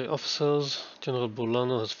from military officers. General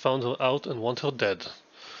Bolano has found her out and wants her dead.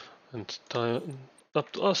 And time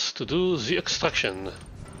up to us to do the extraction.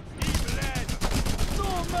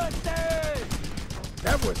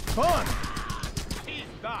 That was fun. He's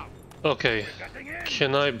down. Okay,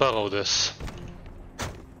 can I borrow this?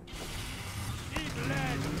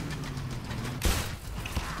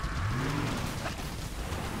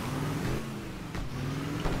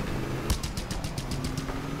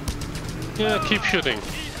 Yeah, keep shooting.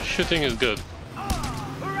 Shooting is good.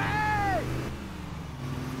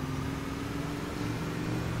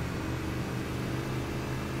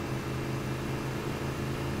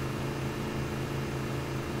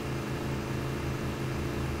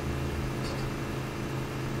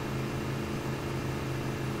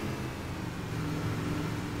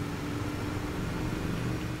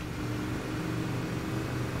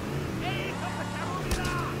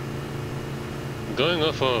 Going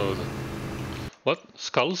off-road. What?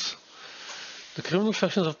 Skulls? The criminal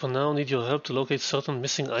factions of Panau need your help to locate certain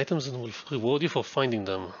missing items and will reward you for finding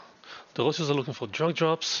them. The Roaches are looking for drug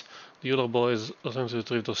drops. The Euler boys are trying to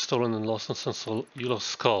retrieve those stolen and lost ancestral Euler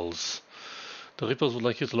skulls. The Reapers would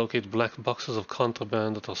like you to locate black boxes of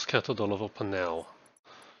contraband that are scattered all over Panau.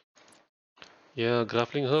 Yeah,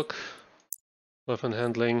 grappling hook, weapon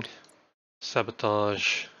handling,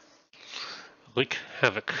 sabotage, wreak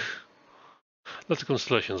havoc. Electrical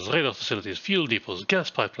installations, radar facilities, fuel depots, gas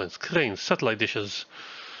pipelines, cranes, satellite dishes.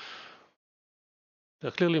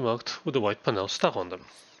 They're clearly marked with the white Panau star on them.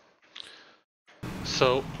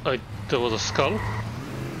 So, there was a skull.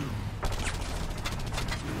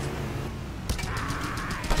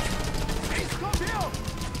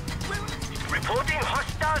 Reporting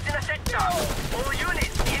hostiles in a sector. All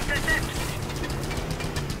units, intercept.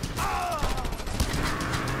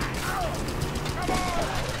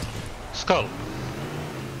 Skull.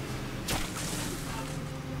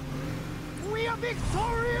 We are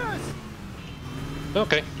victorious!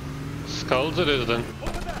 Okay. Skulls it is then.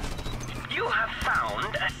 You have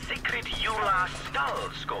found a sacred Euler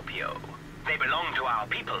skull, Scorpio. They belong to our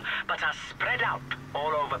people, but are spread out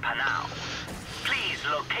all over Panau. Please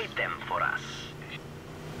locate them for us.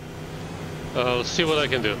 I'll see what I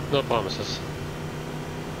can do. No promises.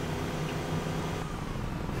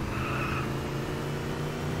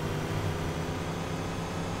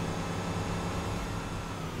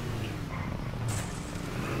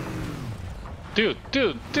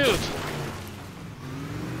 Dude!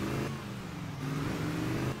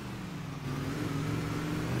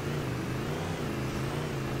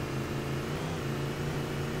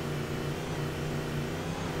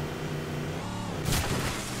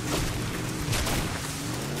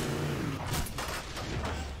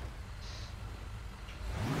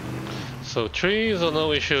 So trees are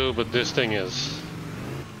no issue, but this thing is.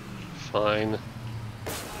 Fine.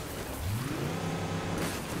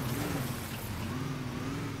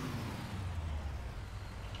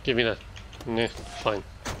 Give me that. Nah, fine.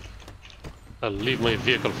 I'll leave my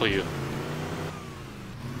vehicle for you.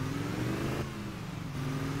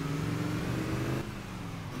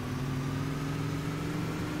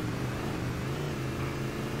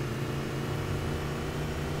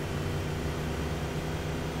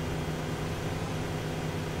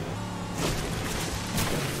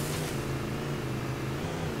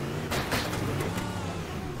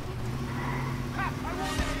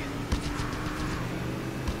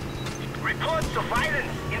 Reports of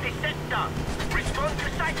violence in the sector. Respond to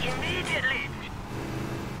site immediately.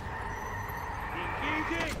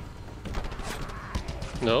 Engaging!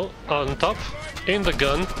 No, on top, in the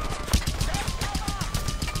gun.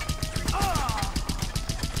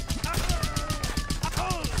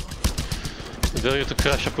 Dare you to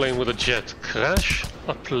crash a plane with a jet. Crash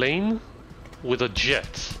a plane with a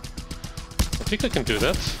jet. I think I can do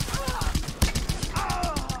that.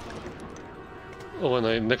 Oh, when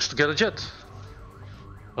I next get a jet.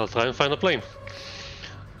 I'll try and find a plane.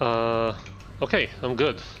 Okay, I'm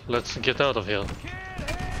good. Let's get out of here.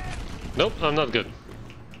 Nope, I'm not good.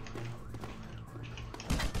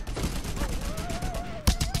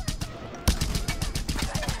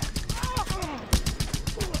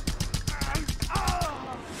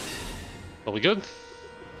 Are we good?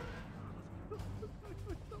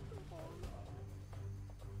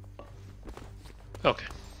 Okay.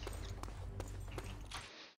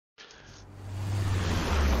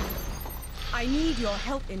 I need your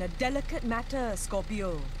help in a delicate matter,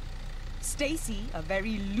 Scorpio. Stacy, a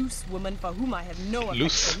very loose woman for whom I have no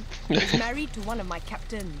affection, is married to one of my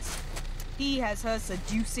captains. He has her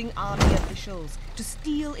seducing army officials to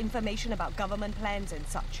steal information about government plans and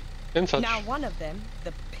such. Now one of them,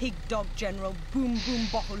 the pig dog general Boom Boom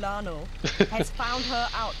Bohulano, has found her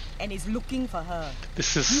out and is looking for her.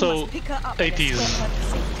 This is You so must pick her up 80s and escort her to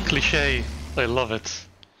safety. cliche. I love it.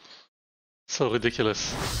 So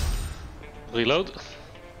ridiculous. Reload.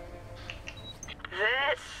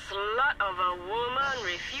 That slut of a woman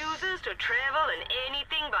refuses to travel in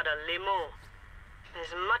anything but a limo.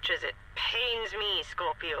 As much as it pains me,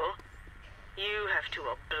 Scorpio, you have to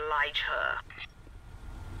oblige her.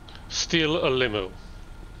 Steal a limo.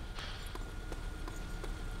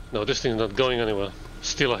 No, this thing's not going anywhere.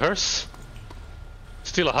 Steal a hearse?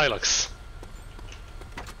 Steal a Hilux.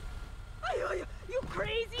 You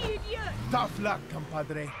crazy idiot! Tough luck,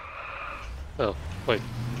 compadre. Oh, wait.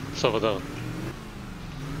 It's over there.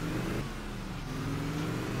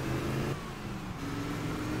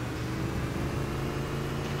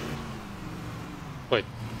 Wait,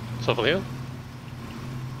 it's over here?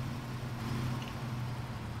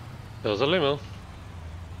 There's a limo.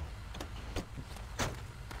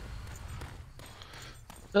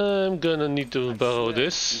 I'm gonna need to borrow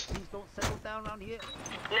this.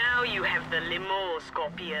 Now you have the limo,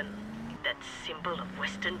 Scorpion. That symbol of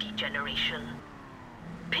Western degeneration.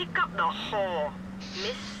 Pick up the whore,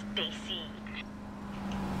 Miss Stacy.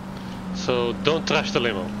 So don't trash the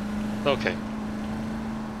limo. Okay.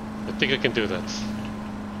 I think I can do that.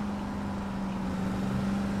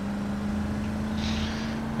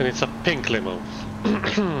 And it's a pink limo.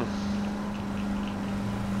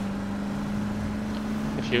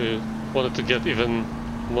 If you wanted to get even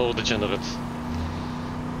more degenerate.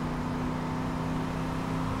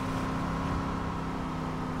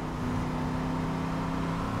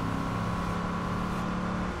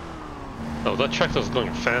 Oh, that tractor's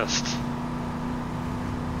going fast.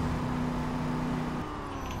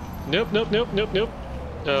 Nope, nope, nope, nope, nope.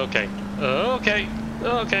 Okay. Okay.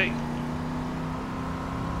 Okay.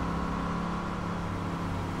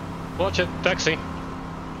 Watch it, taxi.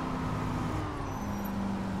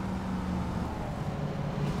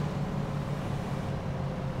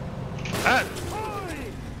 Ah!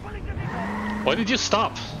 Why did you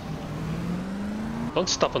stop? Don't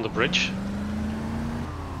stop on the bridge.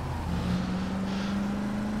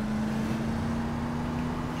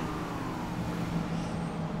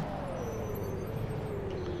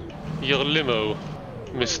 Your limo,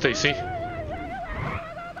 Miss Stacy.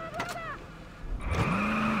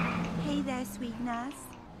 Hey there, sweetness.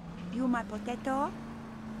 You my potato?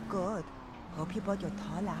 Good. Hope you bought your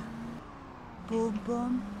taller. Boom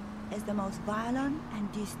Boom is the most violent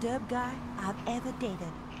and disturbed guy I've ever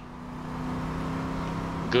dated.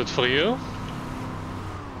 Good for you.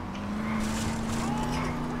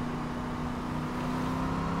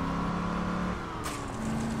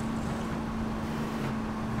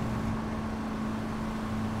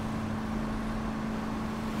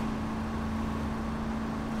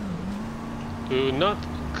 Do not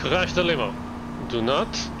crash the limo. Do not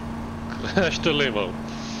crash the limo.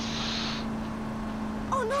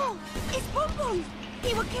 Oh no! It's Boom Boom!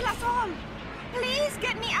 He will kill us all! Please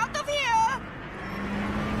get me out of here!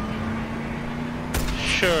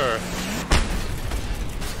 Sure.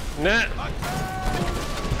 Nah.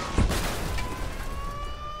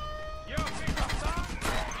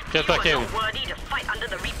 Get back in. Worthy to fight under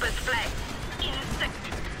the Reaper's flag. Insect.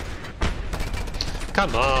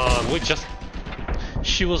 Come on, we just...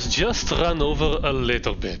 She was just run over a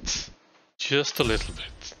little bit. Just a little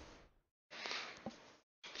bit.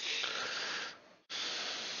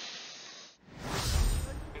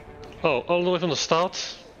 Oh, all the way from the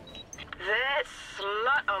start? That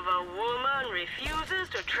slut of a woman refuses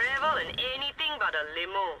to travel in anything but a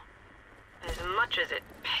limo. As much as it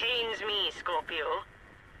pains me, Scorpio,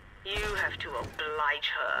 you have to oblige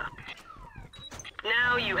her.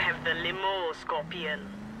 Now you have the limo, Scorpion.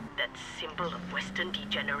 That symbol of Western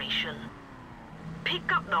degeneration.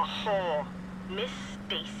 Pick up the whore, Miss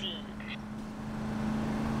Stacy.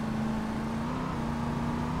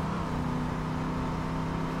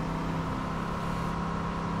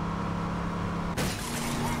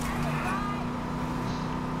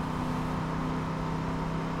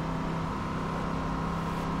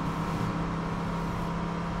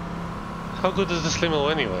 How good is this limo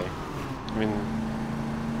anyway? I mean...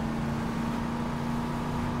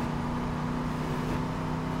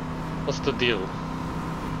 What's the deal?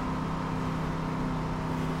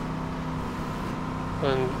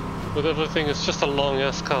 And with everything, it's just a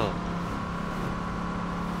long-ass car.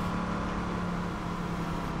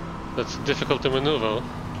 That's difficult to maneuver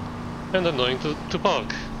and annoying to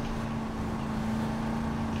park.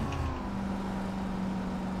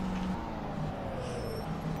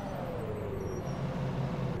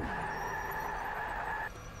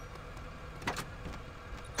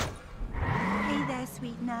 Hey there,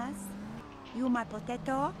 sweetness. You my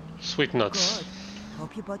potato? Sweet nuts. Good.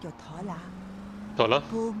 Hope you bought your taller. Dollar?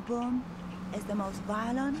 Boom Boom is the most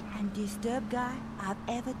violent and disturbed guy I've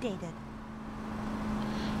ever dated.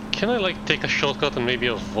 Can I like take a shortcut and maybe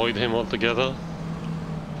avoid him altogether?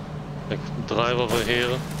 Like drive over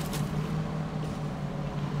here?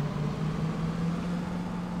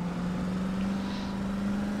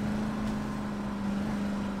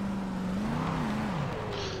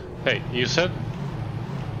 Hey, you said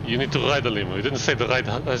You need to ride a limo. You didn't say the ride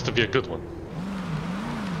has to be a good one.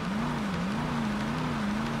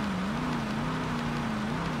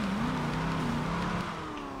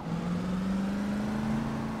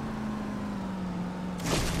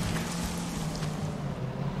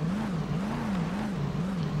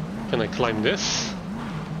 Can I climb this?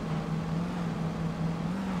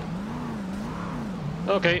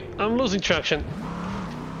 Okay, I'm losing traction.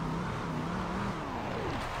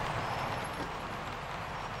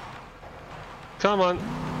 Come on.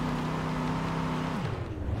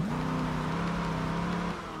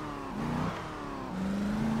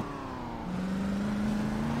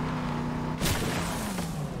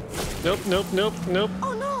 Nope, nope, nope, nope.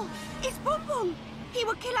 Oh no! It's Boom Boom! He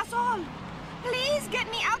will kill us all! Please get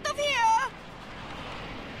me out of here!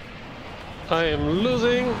 I am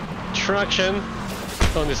losing traction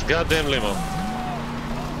on this goddamn limo.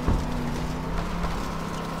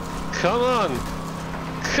 Come on!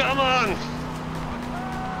 Come on!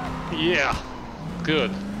 Yeah,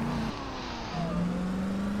 good.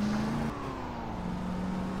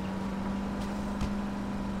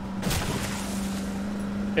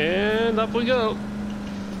 And up we go.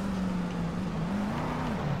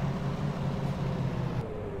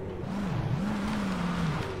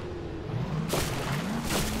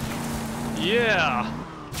 Yeah.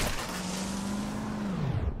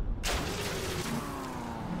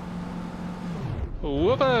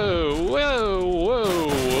 Whoa, whoa, whoa, whoa,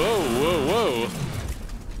 whoa, whoa.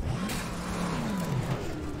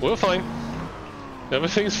 We're fine.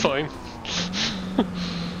 Everything's fine.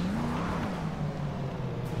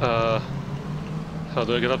 How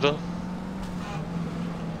do I get up there?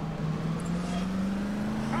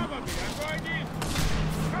 Cover me, I'm going in!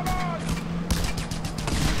 Come on!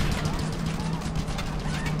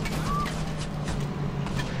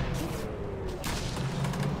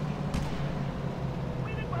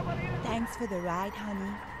 Thanks for the ride,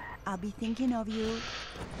 honey. I'll be thinking of you.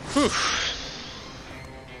 Whew.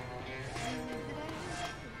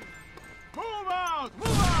 Move out!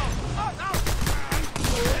 Move out! Out, out!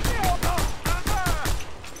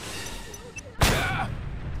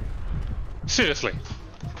 Seriously?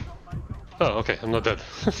 Oh, okay, I'm not dead.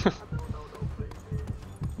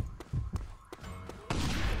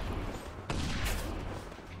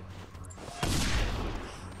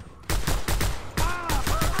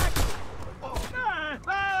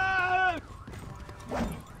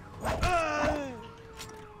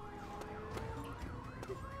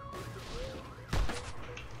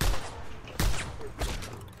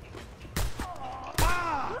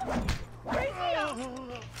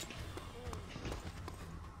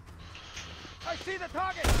 I see the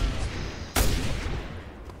target!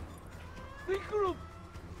 Regroup!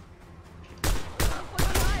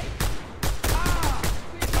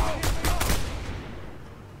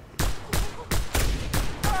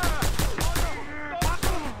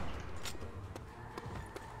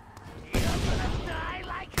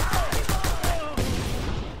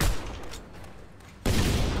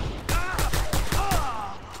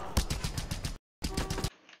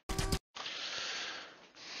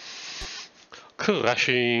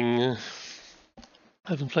 Crashing.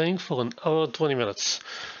 I've been playing for an hour and 20 minutes.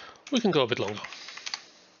 We can go a bit longer.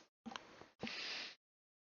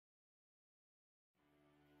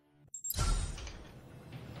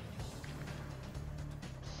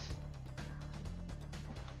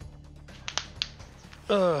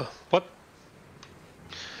 What?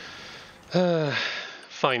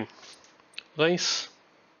 Fine. Race.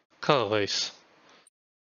 Car race.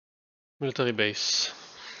 Military base.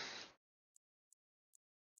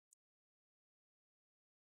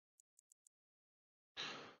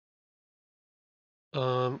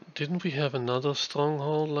 Didn't we have another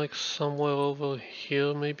stronghold like somewhere over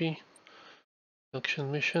here maybe?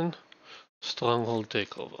 Action mission? Stronghold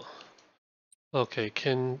takeover. Okay,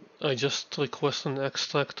 can I just request an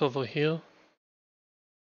extract over here?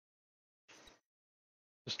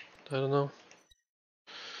 Just, I don't know.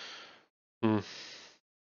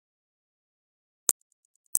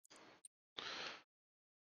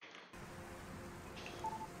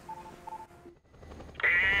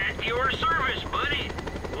 At your service, buddy.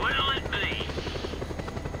 What'll it be?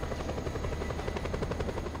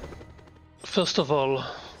 First of all,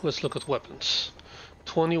 let's look at weapons.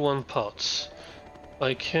 21 parts.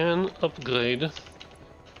 I can upgrade.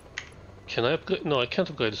 Can I upgrade? No, I can't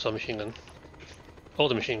upgrade the submachine gun. Or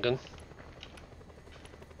the machine gun.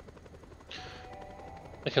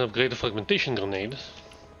 I can upgrade the fragmentation grenade.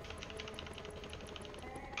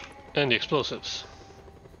 And the explosives.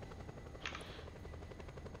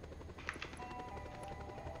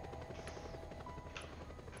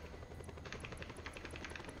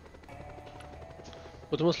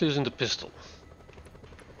 but I'm mostly using the pistol.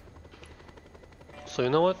 So you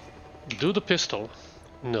know what? Do the pistol.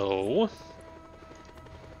 No.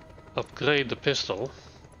 Upgrade the pistol.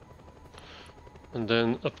 And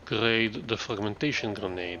then upgrade the fragmentation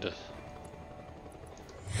grenade.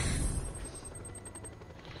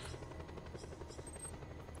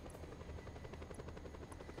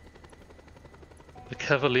 The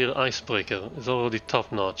Cavalier Icebreaker is already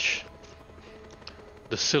top notch.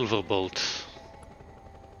 The Silver Bolt.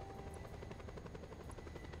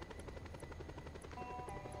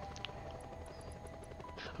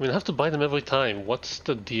 I mean, I have to buy them every time. What's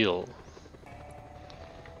the deal?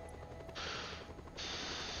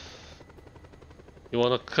 You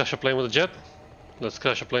wanna crash a plane with a jet? Let's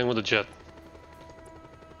crash a plane with a jet.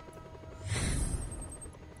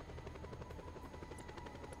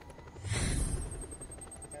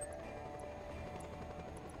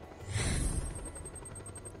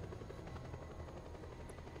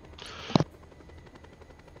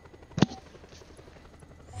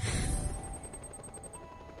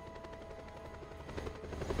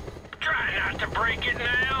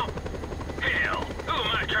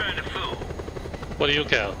 What do you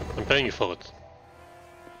care? I'm paying you for it.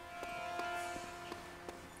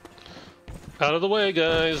 Out of the way,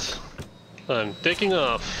 guys. I'm taking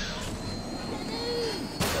off.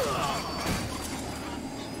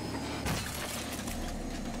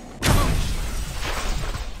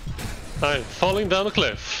 I'm falling down a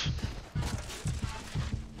cliff.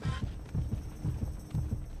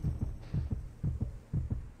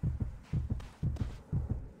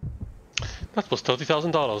 That was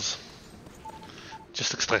 $30,000.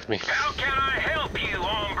 Just extract me. How can I help you,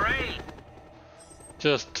 hombre?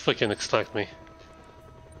 Just freaking extract me.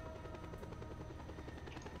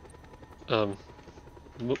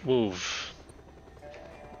 Move.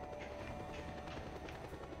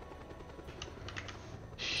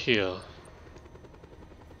 Here.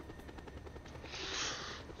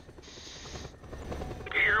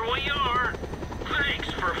 Here we are. Thanks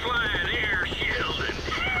for flying air shielding.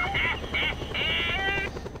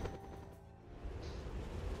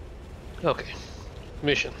 Okay.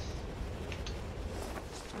 Mission.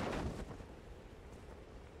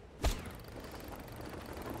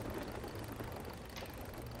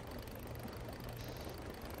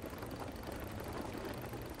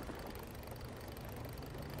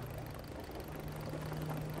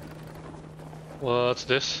 What's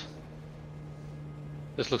this?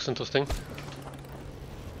 This looks interesting.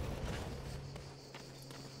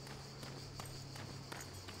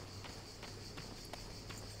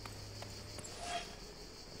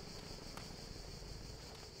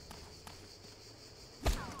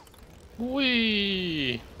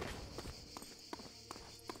 Whee!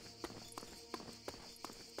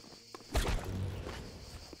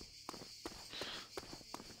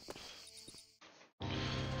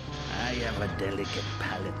 I have a delicate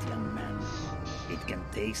palate, young man. It can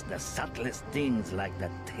taste the subtlest things like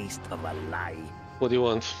the taste of a lie. What do you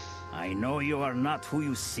want? I know you are not who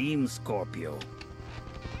you seem, Scorpio.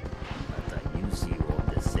 But I use you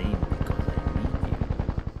all the same because I need you.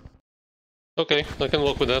 Okay, I can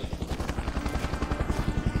work with that.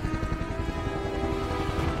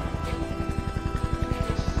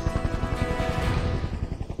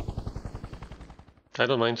 I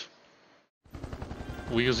don't mind.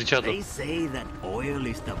 We use each other. They say that oil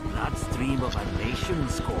is the bloodstream of a nation,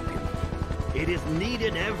 Scorpion. It is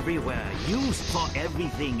needed everywhere, used for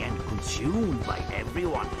everything, and consumed by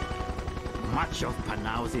everyone. Much of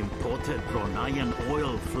Panau's imported Bruneian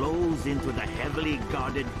oil flows into the heavily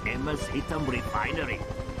guarded Emma's Hitam refinery.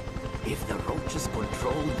 If the Roaches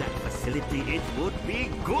controlled that facility, it would be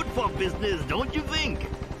good for business, don't you think?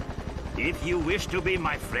 If you wish to be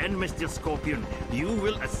my friend, Mr. Scorpion, you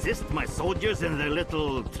will assist my soldiers in their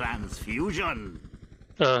little transfusion.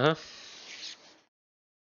 Uh-huh.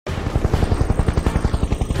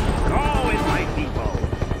 Go with my people!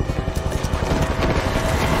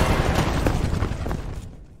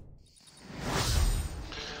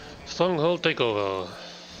 Stronghold takeover.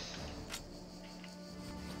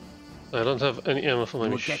 I don't have any ammo for my You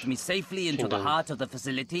will machine. get me safely into the heart of the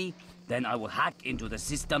facility, then I will hack into the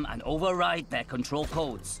system and override their control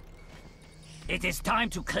codes. It is time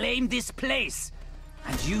to claim this place!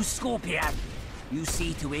 And you, Scorpion, you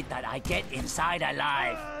see to it that I get inside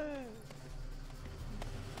alive.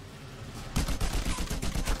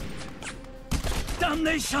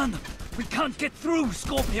 Damnation! We can't get through,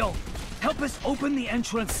 Scorpio! Help us open the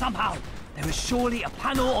entrance somehow. There is surely a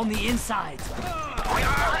panel on the inside. We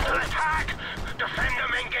are under attack! Defend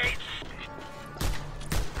the main gates!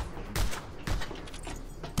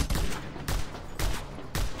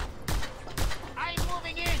 I'm moving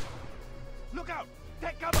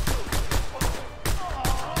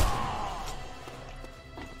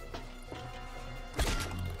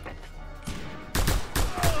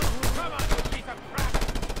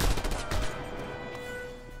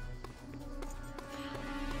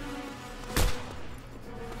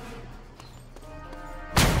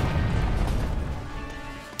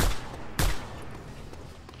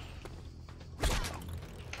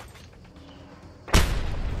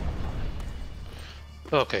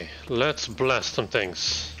Okay, let's blast some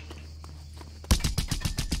things.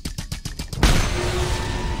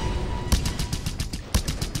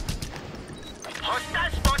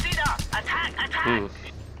 Hostile spotted! Attack! Attack!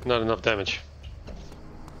 Not enough damage.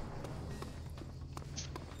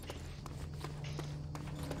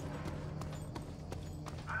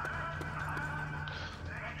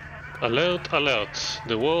 Alert, alert.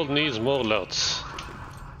 The world needs more alerts.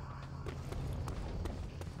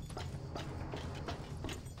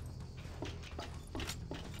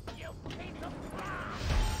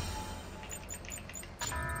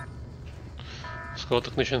 Escort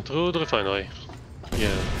technician through the refinery.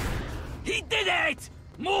 Yeah. He did it!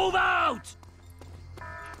 Move out!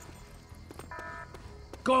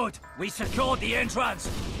 Good. We secured the entrance.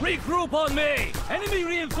 Regroup on me. Enemy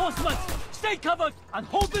reinforcements. Stay covered and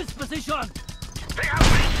hold this position. They have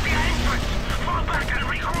reached the entrance! Fall back and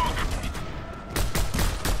regroup!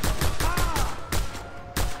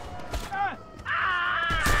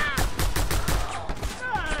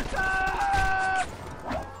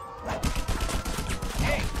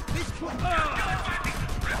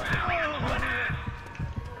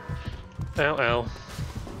 Ow, ow.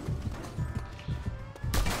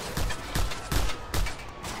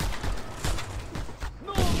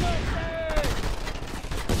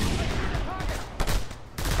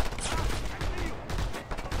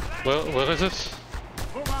 Well, where is it?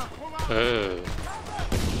 Oh.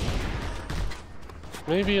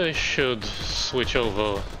 Maybe I should switch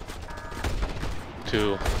over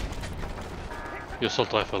to the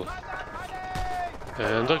assault rifle.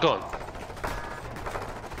 And they're gone.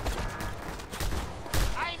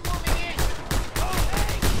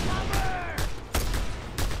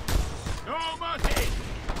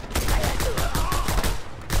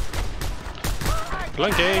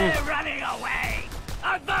 Flanking! Running away!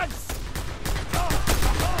 Advance!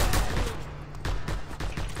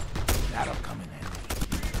 That'll come in handy.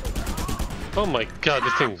 Oh my god,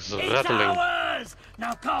 this thing's It's rattling. ours!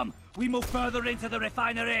 Now come, we move further into the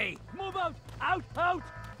refinery. Move out! Out! Out!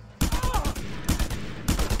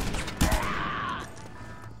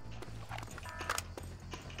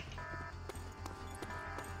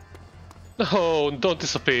 Oh, don't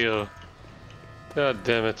disappear. God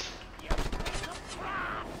damn it.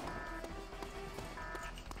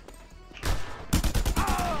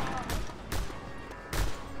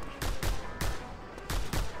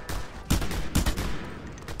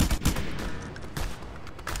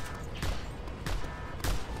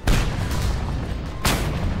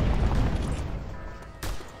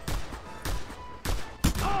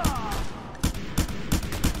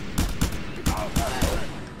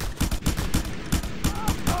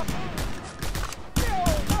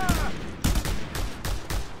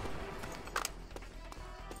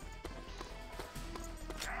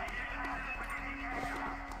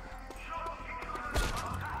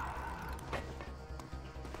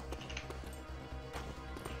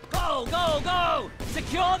 Go, go, go!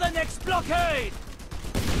 Secure the next blockade!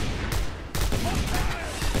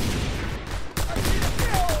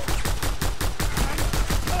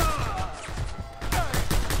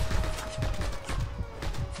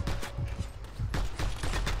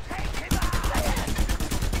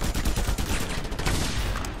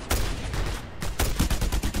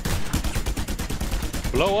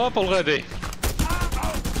 Blow up already!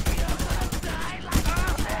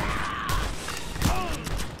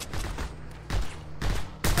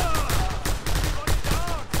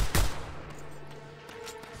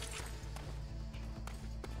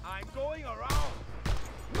 I'm going around.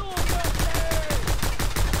 No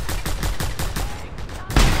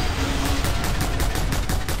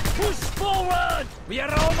Push forward! We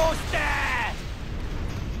are almost there!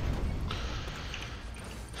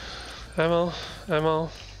 Ammo,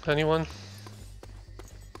 anyone?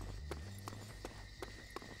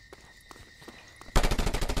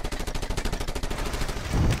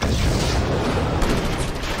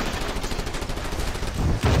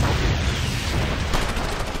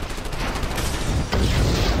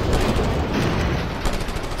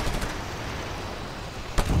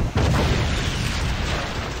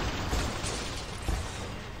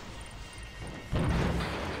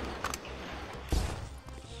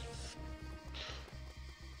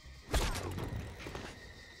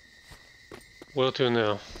 Where to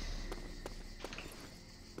now?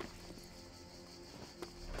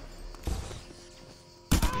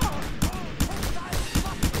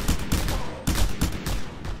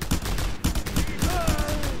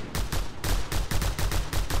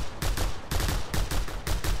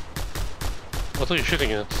 What are you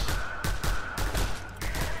shooting at?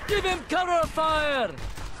 Give him cover fire!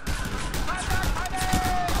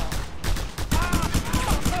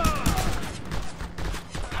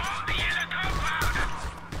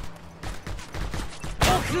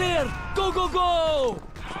 clear! Go, go, go!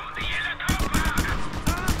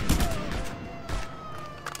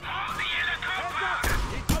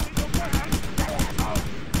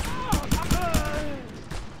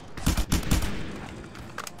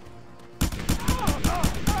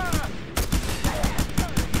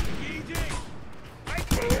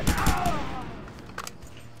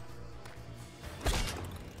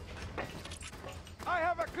 I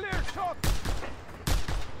have a clear shot!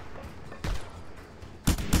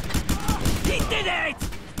 He did it!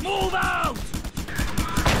 Move out!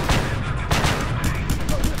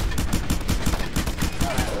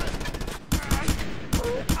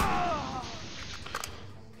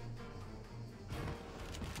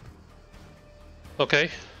 Okay.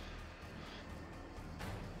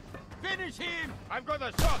 Finish him! I've got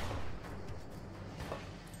a shot!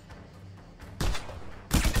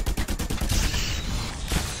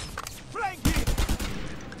 Flank him!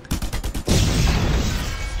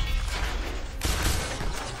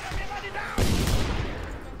 Everybody down!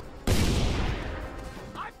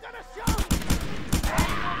 I've got a shot!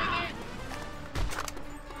 Moving in!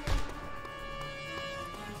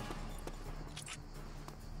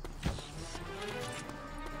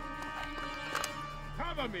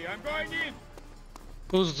 Cover me, I'm going in!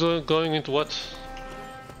 Who's going into what?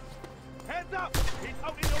 Heads up! He's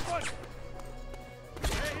out in the woods!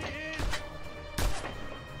 There he is!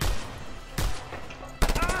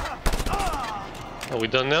 Are we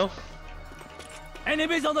done now?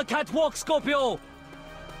 Enemies on the catwalk, Scorpio!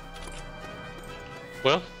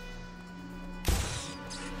 Well,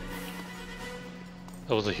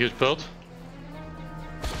 that was a huge build.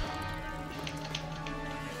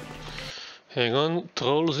 Hang on,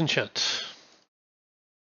 trolls in chat.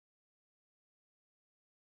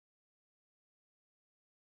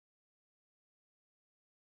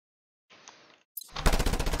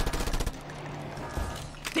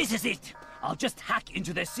 This is it! I'll just hack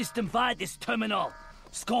into their system via this terminal.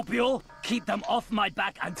 Scorpio, keep them off my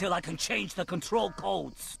back until I can change the control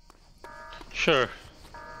codes. Sure.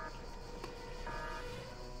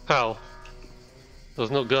 How?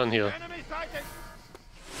 There's no gun here. Enemy sighted!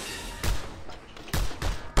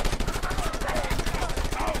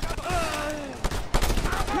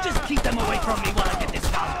 You just keep them away from me while I get this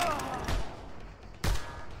done.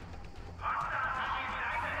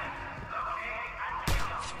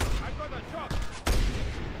 I've got a shot!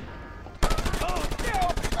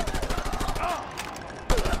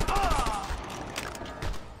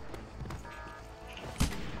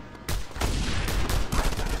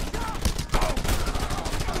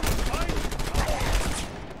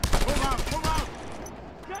 Move out! Move out!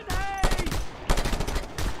 Grenade!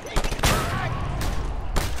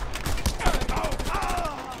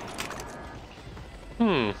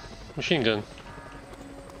 Machine gun.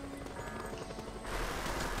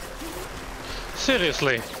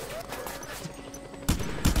 Seriously?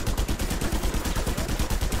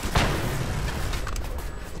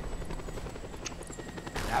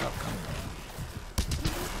 That'll come.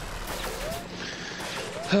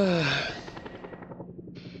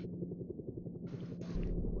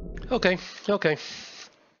 Okay, okay.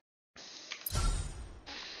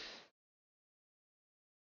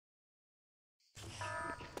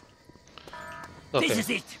 This is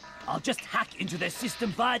it! I'll just hack into their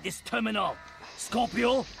system via this terminal.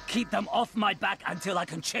 Scorpio, keep them off my back until I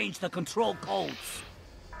can change the control codes.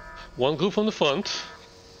 One group from the front.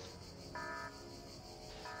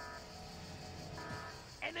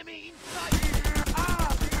 Enemy inside!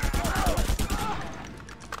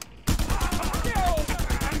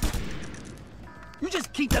 You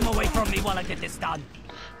just keep them away from me while I get this done.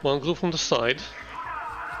 One group from the side.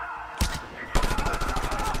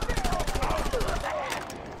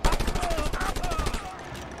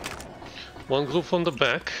 One group from the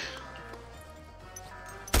back.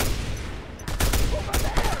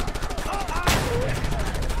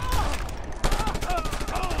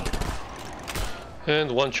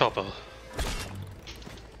 And one chopper.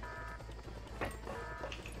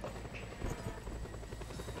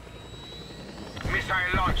 Missile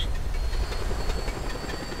launched.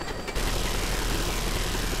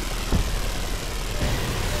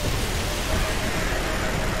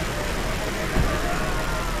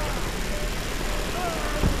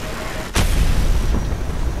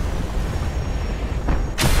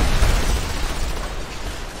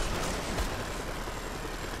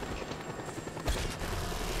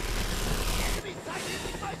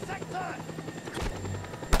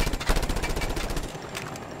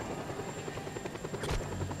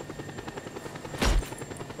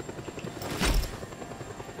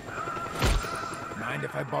 Mind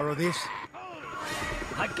if I borrow this?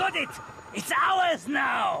 I got it! It's ours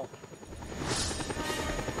now!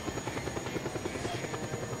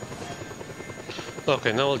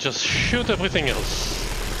 Okay, now I'll just shoot everything else.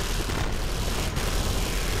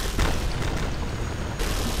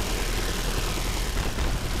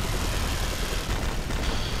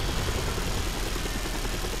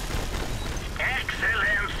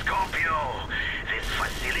 Excellent, Scorpio. This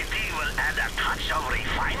facility will add a touch of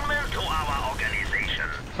refinement to our organization.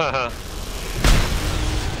 Haha.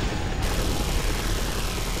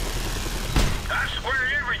 I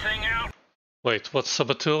squared everything out. Wait, what's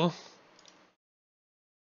saboteur?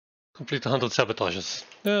 Complete 100 sabotages.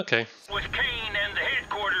 Yeah, okay. With Kane and the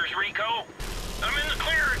headquarters, Rico. I'm in the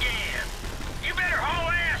clear again. You better haul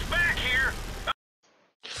ass back here.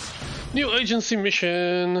 New agency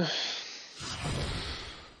mission.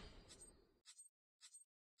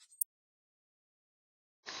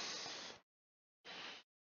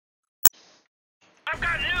 I've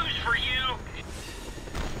got news for you.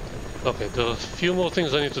 Okay, there are a few more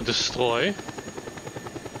things I need to destroy.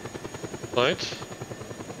 Right.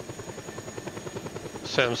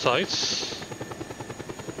 SAM sites.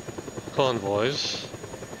 Convoys.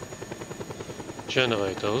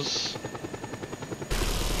 Generators.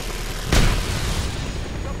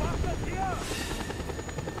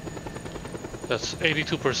 That's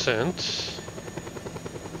 82%.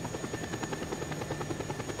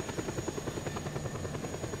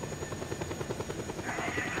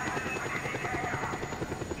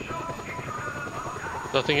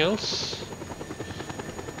 Nothing else?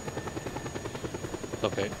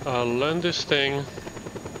 Okay, I'll land this thing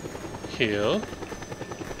here.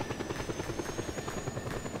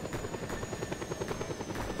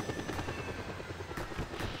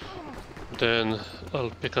 Then I'll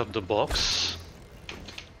pick up the box.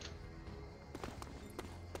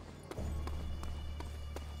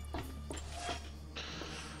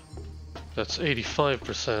 That's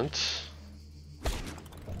 85%.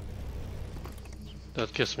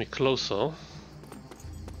 That gets me closer.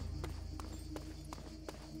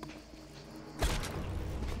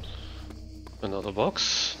 Another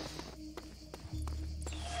box.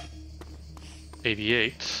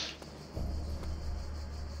 88.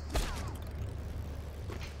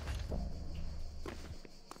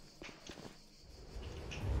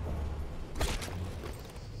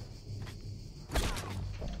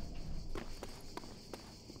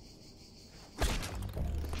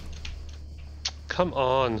 Come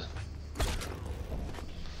on.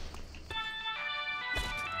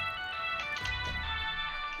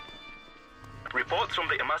 Reports from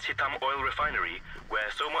the Amasitam oil refinery, where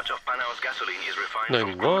so much of Panau's gasoline is refined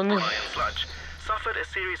 91. from crude and sludge, suffered a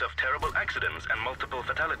series of terrible accidents and multiple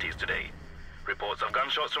fatalities today. Reports of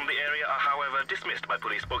gunshots from the area are, however, dismissed by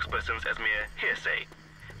police spokespersons as mere hearsay.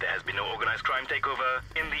 There has been no organized crime takeover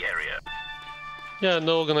in the area. Yeah,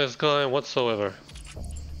 no organized crime whatsoever.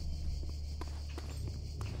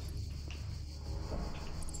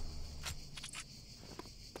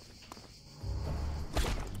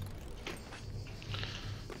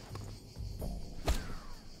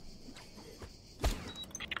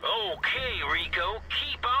 Okay, Rico,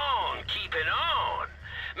 keep on keeping on.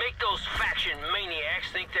 Make those faction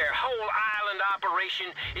maniacs think their whole island operation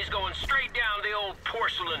is going straight down the old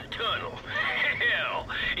porcelain tunnel. Hell,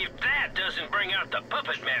 if that doesn't bring out the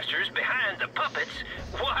puppet masters behind the puppets,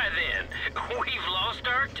 why then, we've lost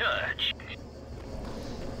our touch.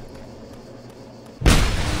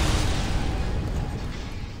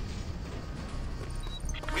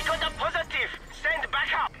 We got a positive. Send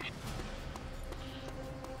back up.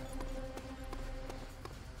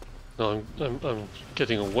 No, I'm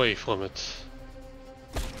getting away from it.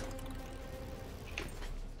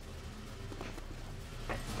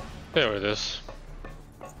 There it is.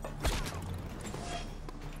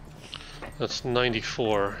 That's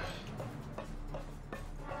 94.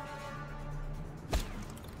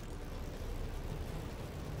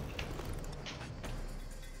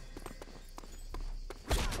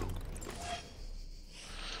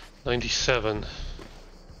 $97.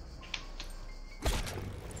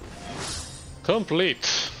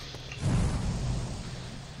 Complete.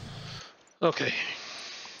 Okay.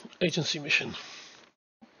 Agency mission.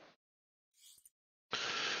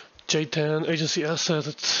 J10 agency asset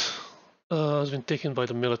has been taken by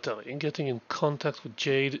the military. Getting in contact with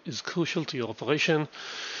Jade is crucial to your operation.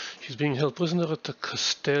 She's being held prisoner at the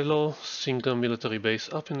Castello Singa military base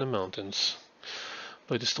up in the mountains.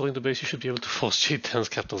 By destroying the base, you should be able to force J10's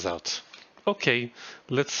captors out. Okay,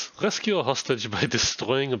 let's rescue a hostage by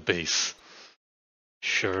destroying a base.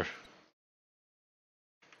 Sure.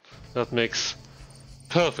 That makes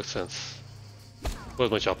perfect sense. Where's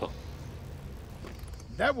my chopper?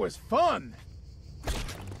 That was fun.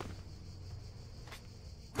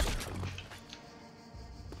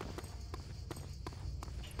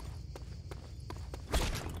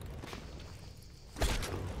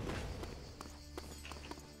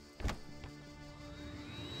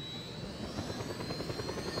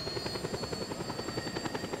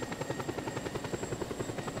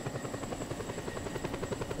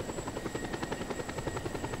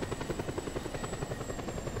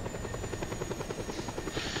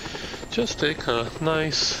 Just take a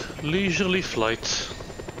nice, leisurely flight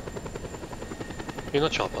in a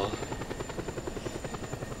chopper.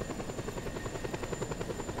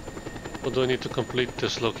 Or do I need to complete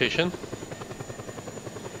this location?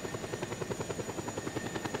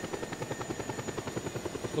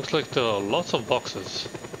 Looks like there are lots of boxes.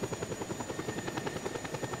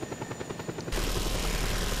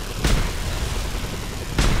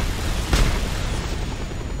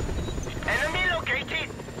 Enemy located!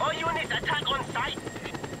 All units attack on sight!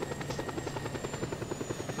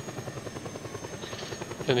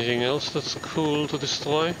 Anything else that's cool to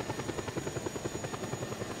destroy?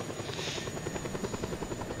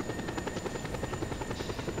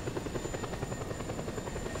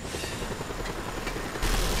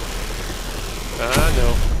 Ah,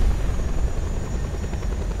 no.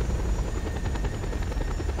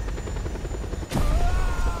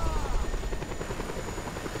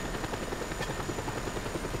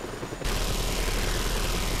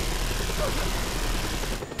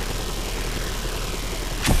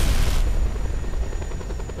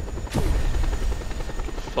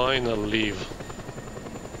 Fine, I'll leave.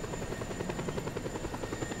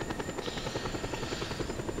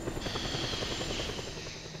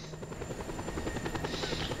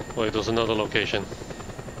 Wait, there's another location.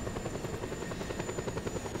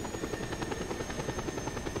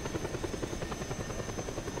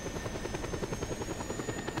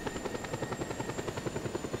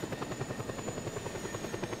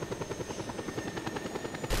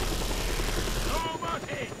 No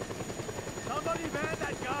mercy! Somebody man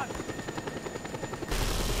that gun!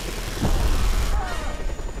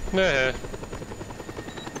 Nah.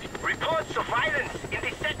 Reports of violence in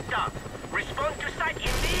the sector! Respond to site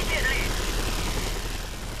immediately!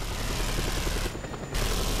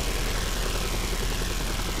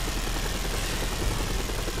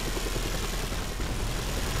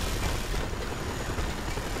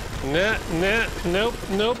 Nah, nope,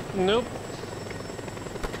 nope, nope.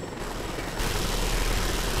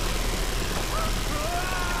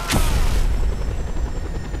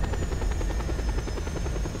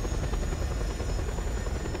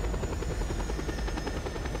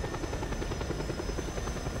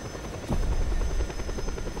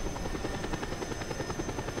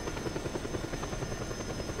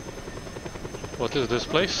 What is this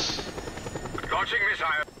place? Launching missile!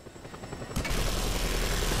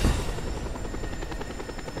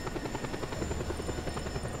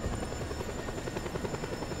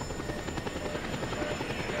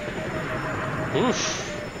 Oof.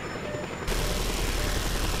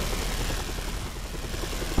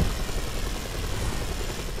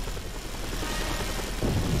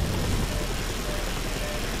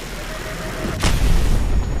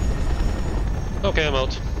 Okay, I'm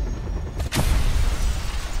out.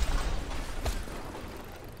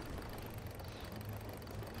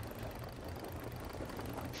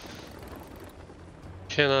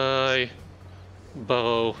 Can I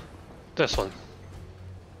borrow this one?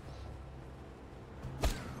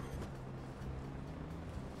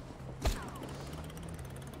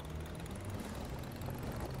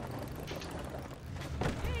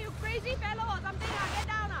 Hey, you crazy fellow or something? Get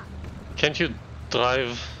down! Can't you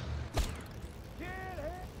drive?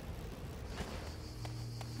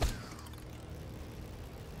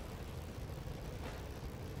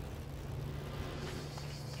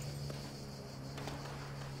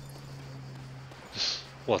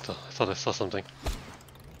 What? I thought I saw something.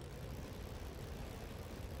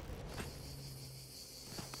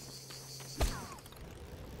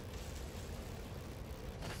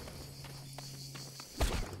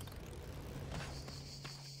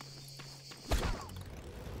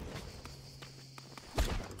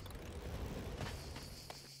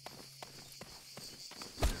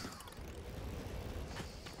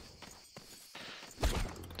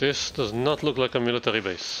 This does not look like a military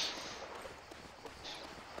base.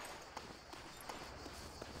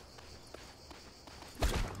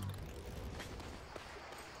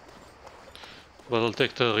 But I'll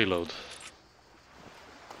take the reload.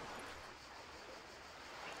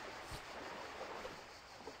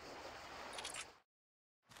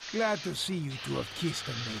 Glad to see you two have kissed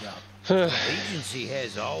and made up. Agency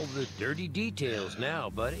has all the dirty details now,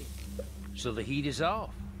 buddy. So the heat is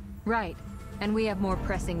off. Right. And we have more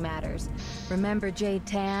pressing matters. Remember Jade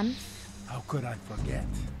Tan? How could I forget?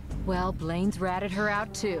 Well, Blaine's ratted her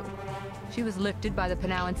out too. She was lifted by the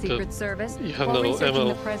Panauan Secret Service you have while no researching ammo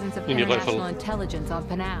the presence of in your international rifle. intelligence on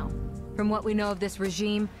Panau. From what we know of this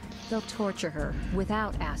regime, they'll torture her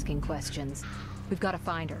without asking questions. We've got to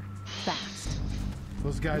find her. Fast.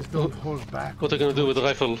 Those guys don't hold back. What are they gonna do with a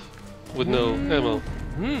rifle with no ammo?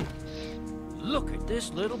 Look at this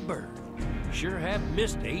little bird. Sure have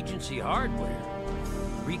missed agency hardware.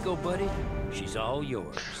 Rico, buddy, she's all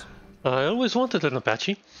yours. I always wanted an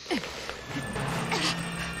Apache.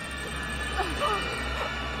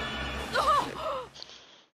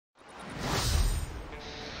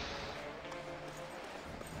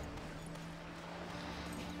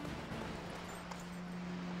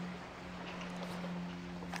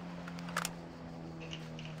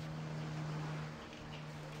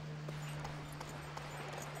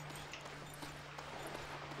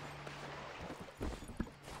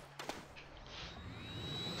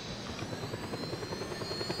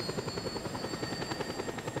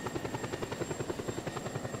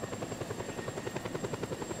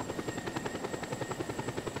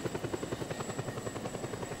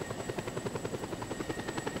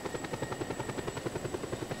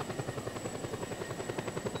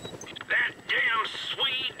 That damn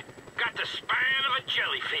Swede got the spine of a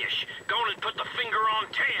jellyfish. Gone and put the finger on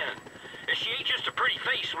Tan. And she ain't just a pretty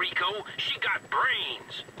face, Rico. She got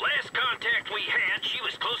brains. Last contact we had, she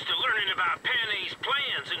was close to learning about Panay's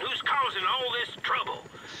plans and who's causing all this trouble.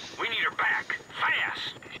 We need her back.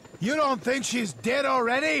 Fast. You don't think she's dead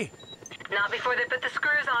already? Not before they put the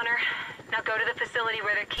screws on her. Now go to the facility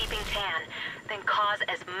where they're keeping Tan. Then cause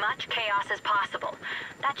as much chaos as possible.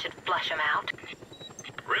 That should flush them out.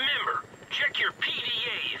 Remember, check your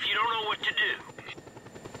PDA if you don't know what to do.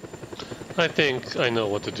 I think I know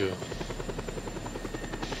what to do.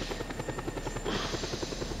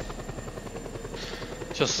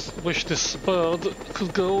 Just wish this bird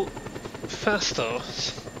could go faster.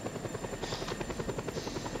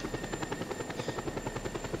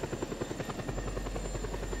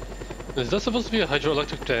 Is that supposed to be a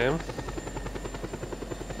hydroelectric dam?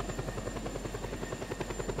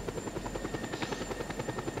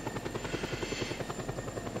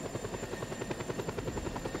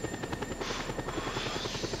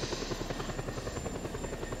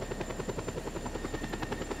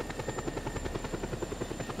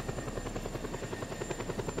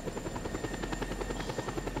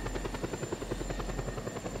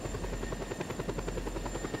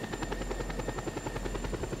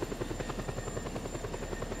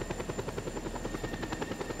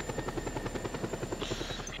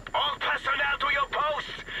 All personnel to your posts.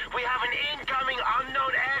 We have an incoming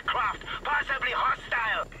unknown aircraft, possibly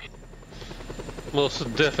hostile.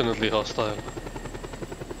 Most definitely hostile.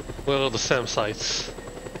 Where are the SAM sites?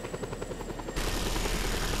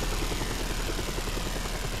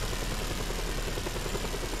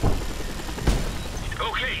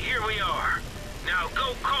 Okay, here we are. Now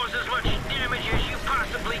go cause as much damage as you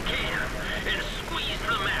possibly can and squeeze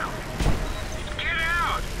them out. Get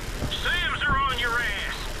out! SAMs are on your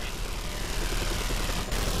ass!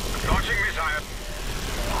 Launching missile.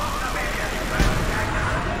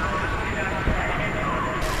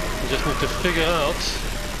 Just need to figure out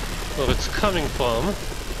where it's coming from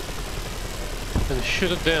and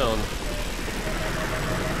shoot it down.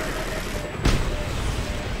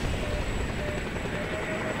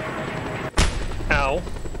 Ow.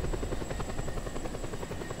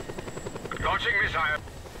 Launching missile.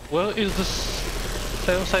 Where is this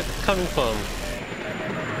SAM site coming from?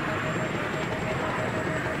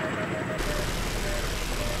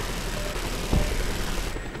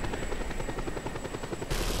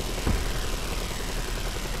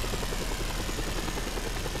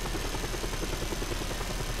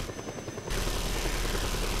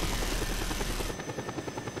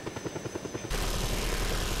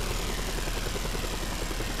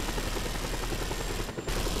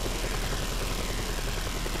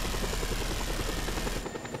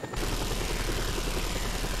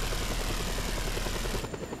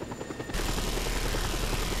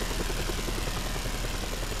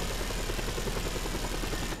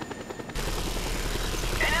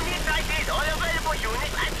 Enemy sighted. All available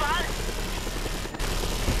units advance.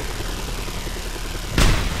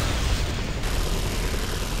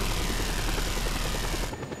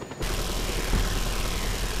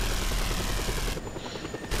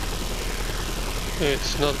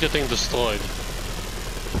 It's not getting destroyed.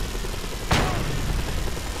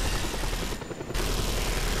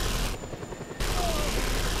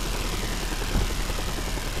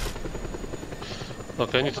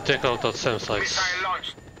 Okay, I need to take out that SAM sites. Missile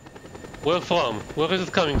launched. Where from? Where is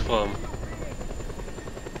it coming from?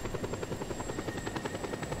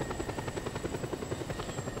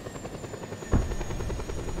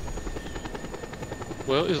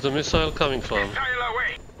 Where is the missile coming from? Missile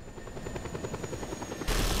away.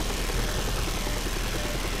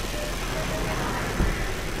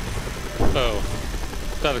 Oh,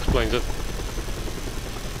 that explains it.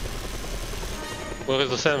 Where is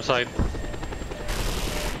the SAM site?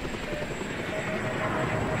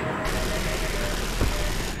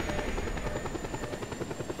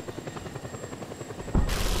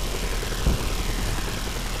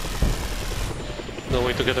 No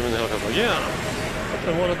way to get them in the helicopter. Yeah!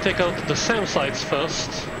 I want to take out the SAM sites first.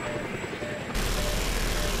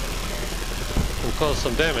 And cause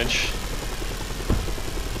some damage.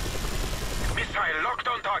 Missile locked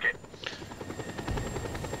on target.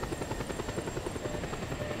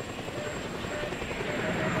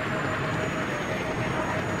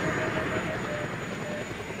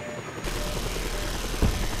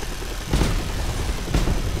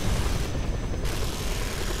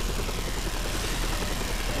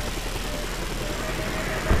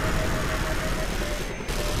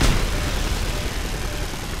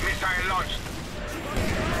 Missile launched.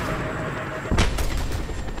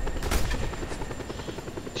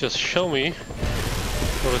 Just show me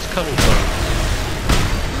where it's coming from.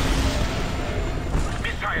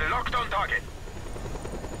 Missile locked on target.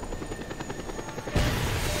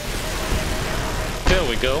 There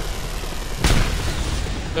we go.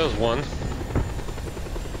 There's one.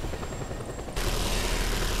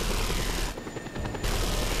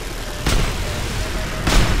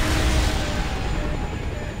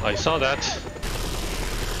 I saw that.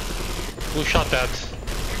 Who shot that?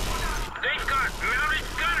 They've got mounted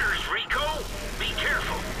gunners, Rico. Be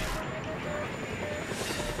careful.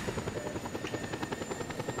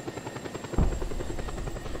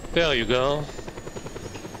 There you go.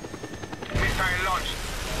 Missile launched.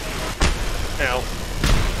 Ow.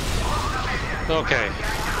 Okay.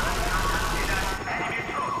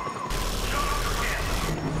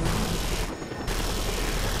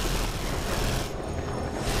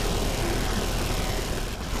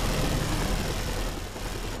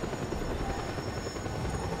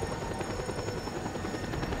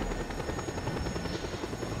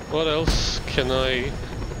 What else can I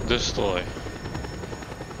destroy?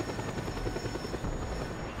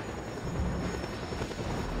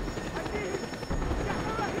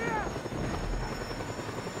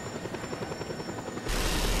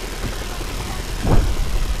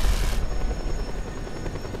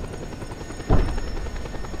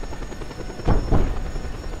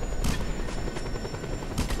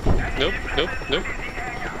 Nope, nope, nope.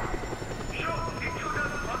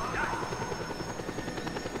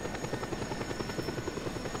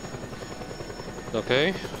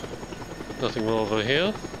 Okay, nothing more over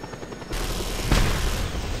here.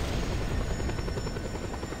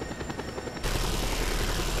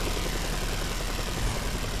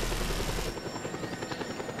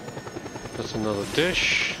 That's another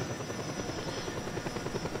dish.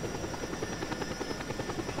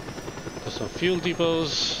 There's some fuel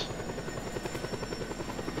depots.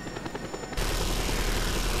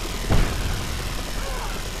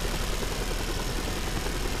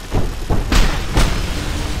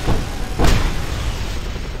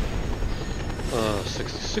 Uh,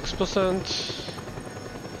 66%.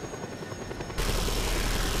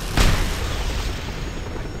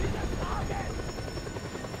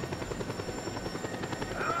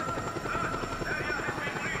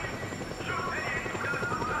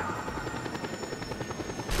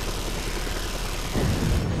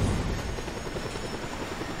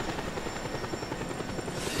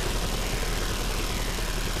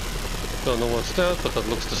 Don't know what's that, but that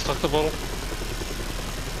looks destructible.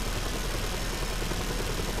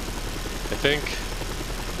 I think.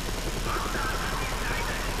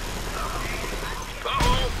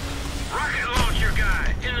 Uh-oh! Rocket launcher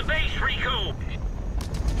guy! In the base, Rico!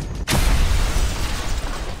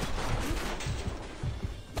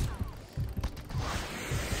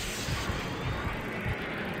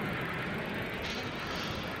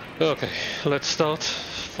 Okay, let's start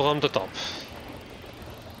from the top.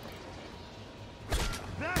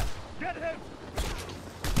 There! Get him!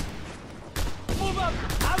 Move up!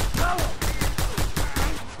 Out power!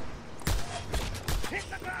 Hit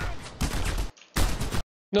the ground!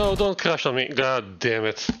 No, don't crash on me. God damn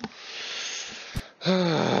it.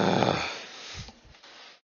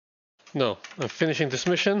 No, I'm finishing this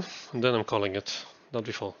mission and then I'm calling it. Not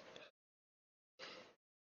before.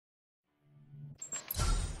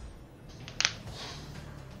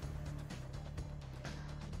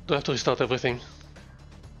 Do I have to restart everything?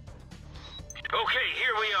 Okay,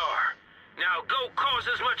 here we are. Now go cause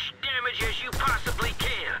as much damage as you possibly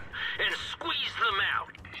can, and squeeze them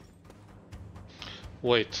out.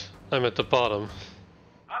 Wait, I'm at the bottom.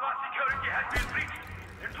 Our security has been breached.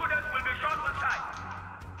 Intruders will be shot on sight.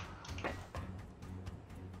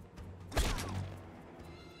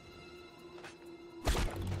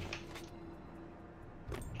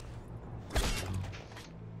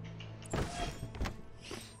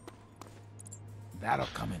 That'll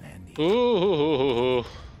come in handy. Ooh.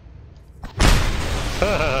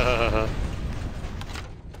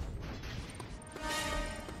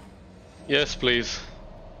 Yes, please.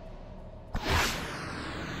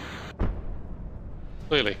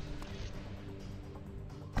 Really?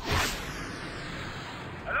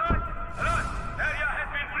 Alert! Alert! Area has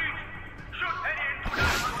been breached. Shoot any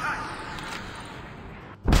intruders on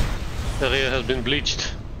sight. Area has been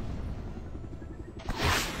bleached.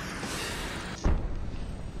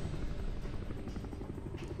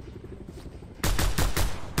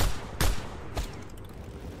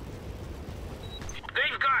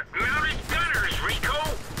 They've got mounted gunners, Rico.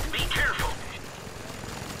 Be careful.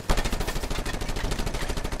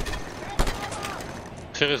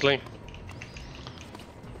 Seriously?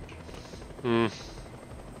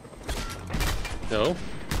 No.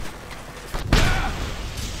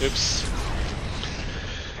 Oops.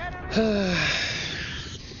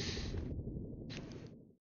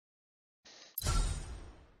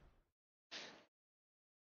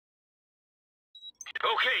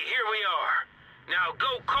 Okay, here we are. Now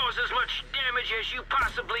go cause as much damage as you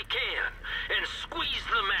possibly can, and squeeze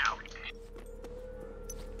them out.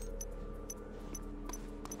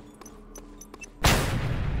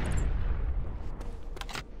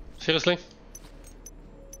 Seriously?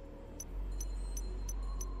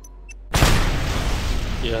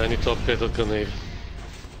 Yeah, I need to upgrade that grenade.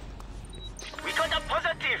 We got a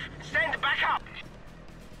positive. Send back up.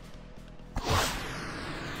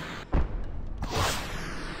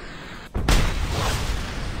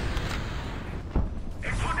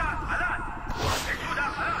 Intruder alert! Intruder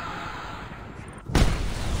alert!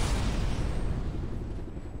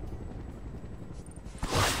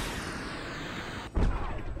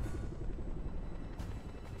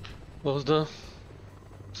 What was that?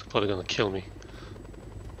 It's probably gonna kill me.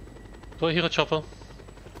 Do I hear a chopper?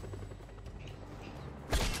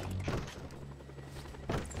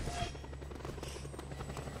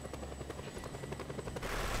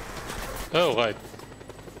 Oh, right.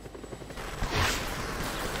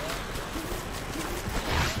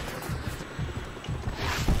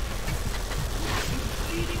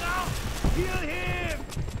 Bleeding out! Kill him!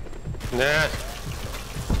 Nah.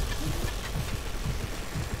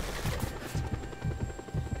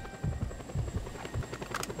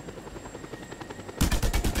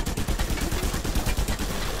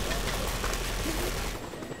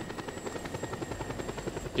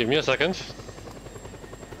 Give me a second.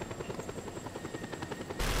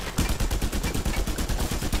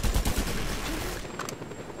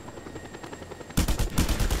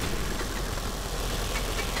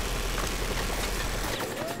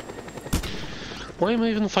 Why am I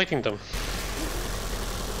even fighting them?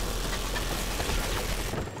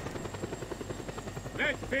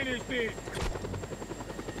 Let's finish this!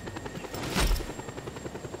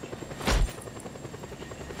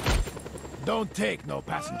 Don't take no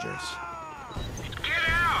passengers. Get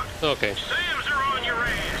out! Okay. Sims are on your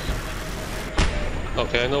ass!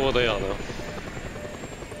 Okay, I know where they are now.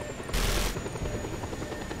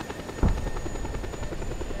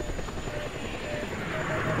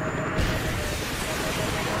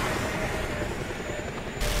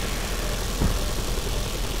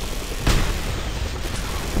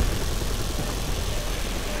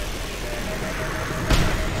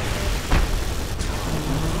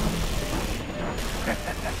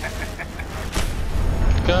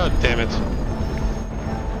 God damn it.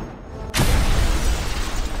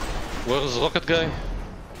 Where's Rocket Guy?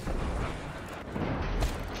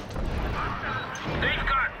 They've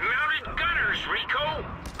got mounted gunners, Rico.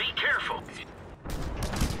 Be careful.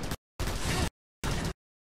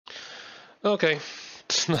 Okay,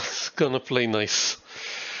 it's not gonna play nice.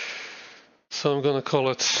 So I'm gonna call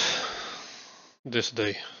it this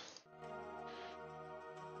day.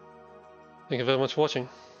 Thank you very much for watching.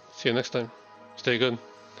 See you next time. Stay good.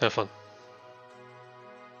 Have fun.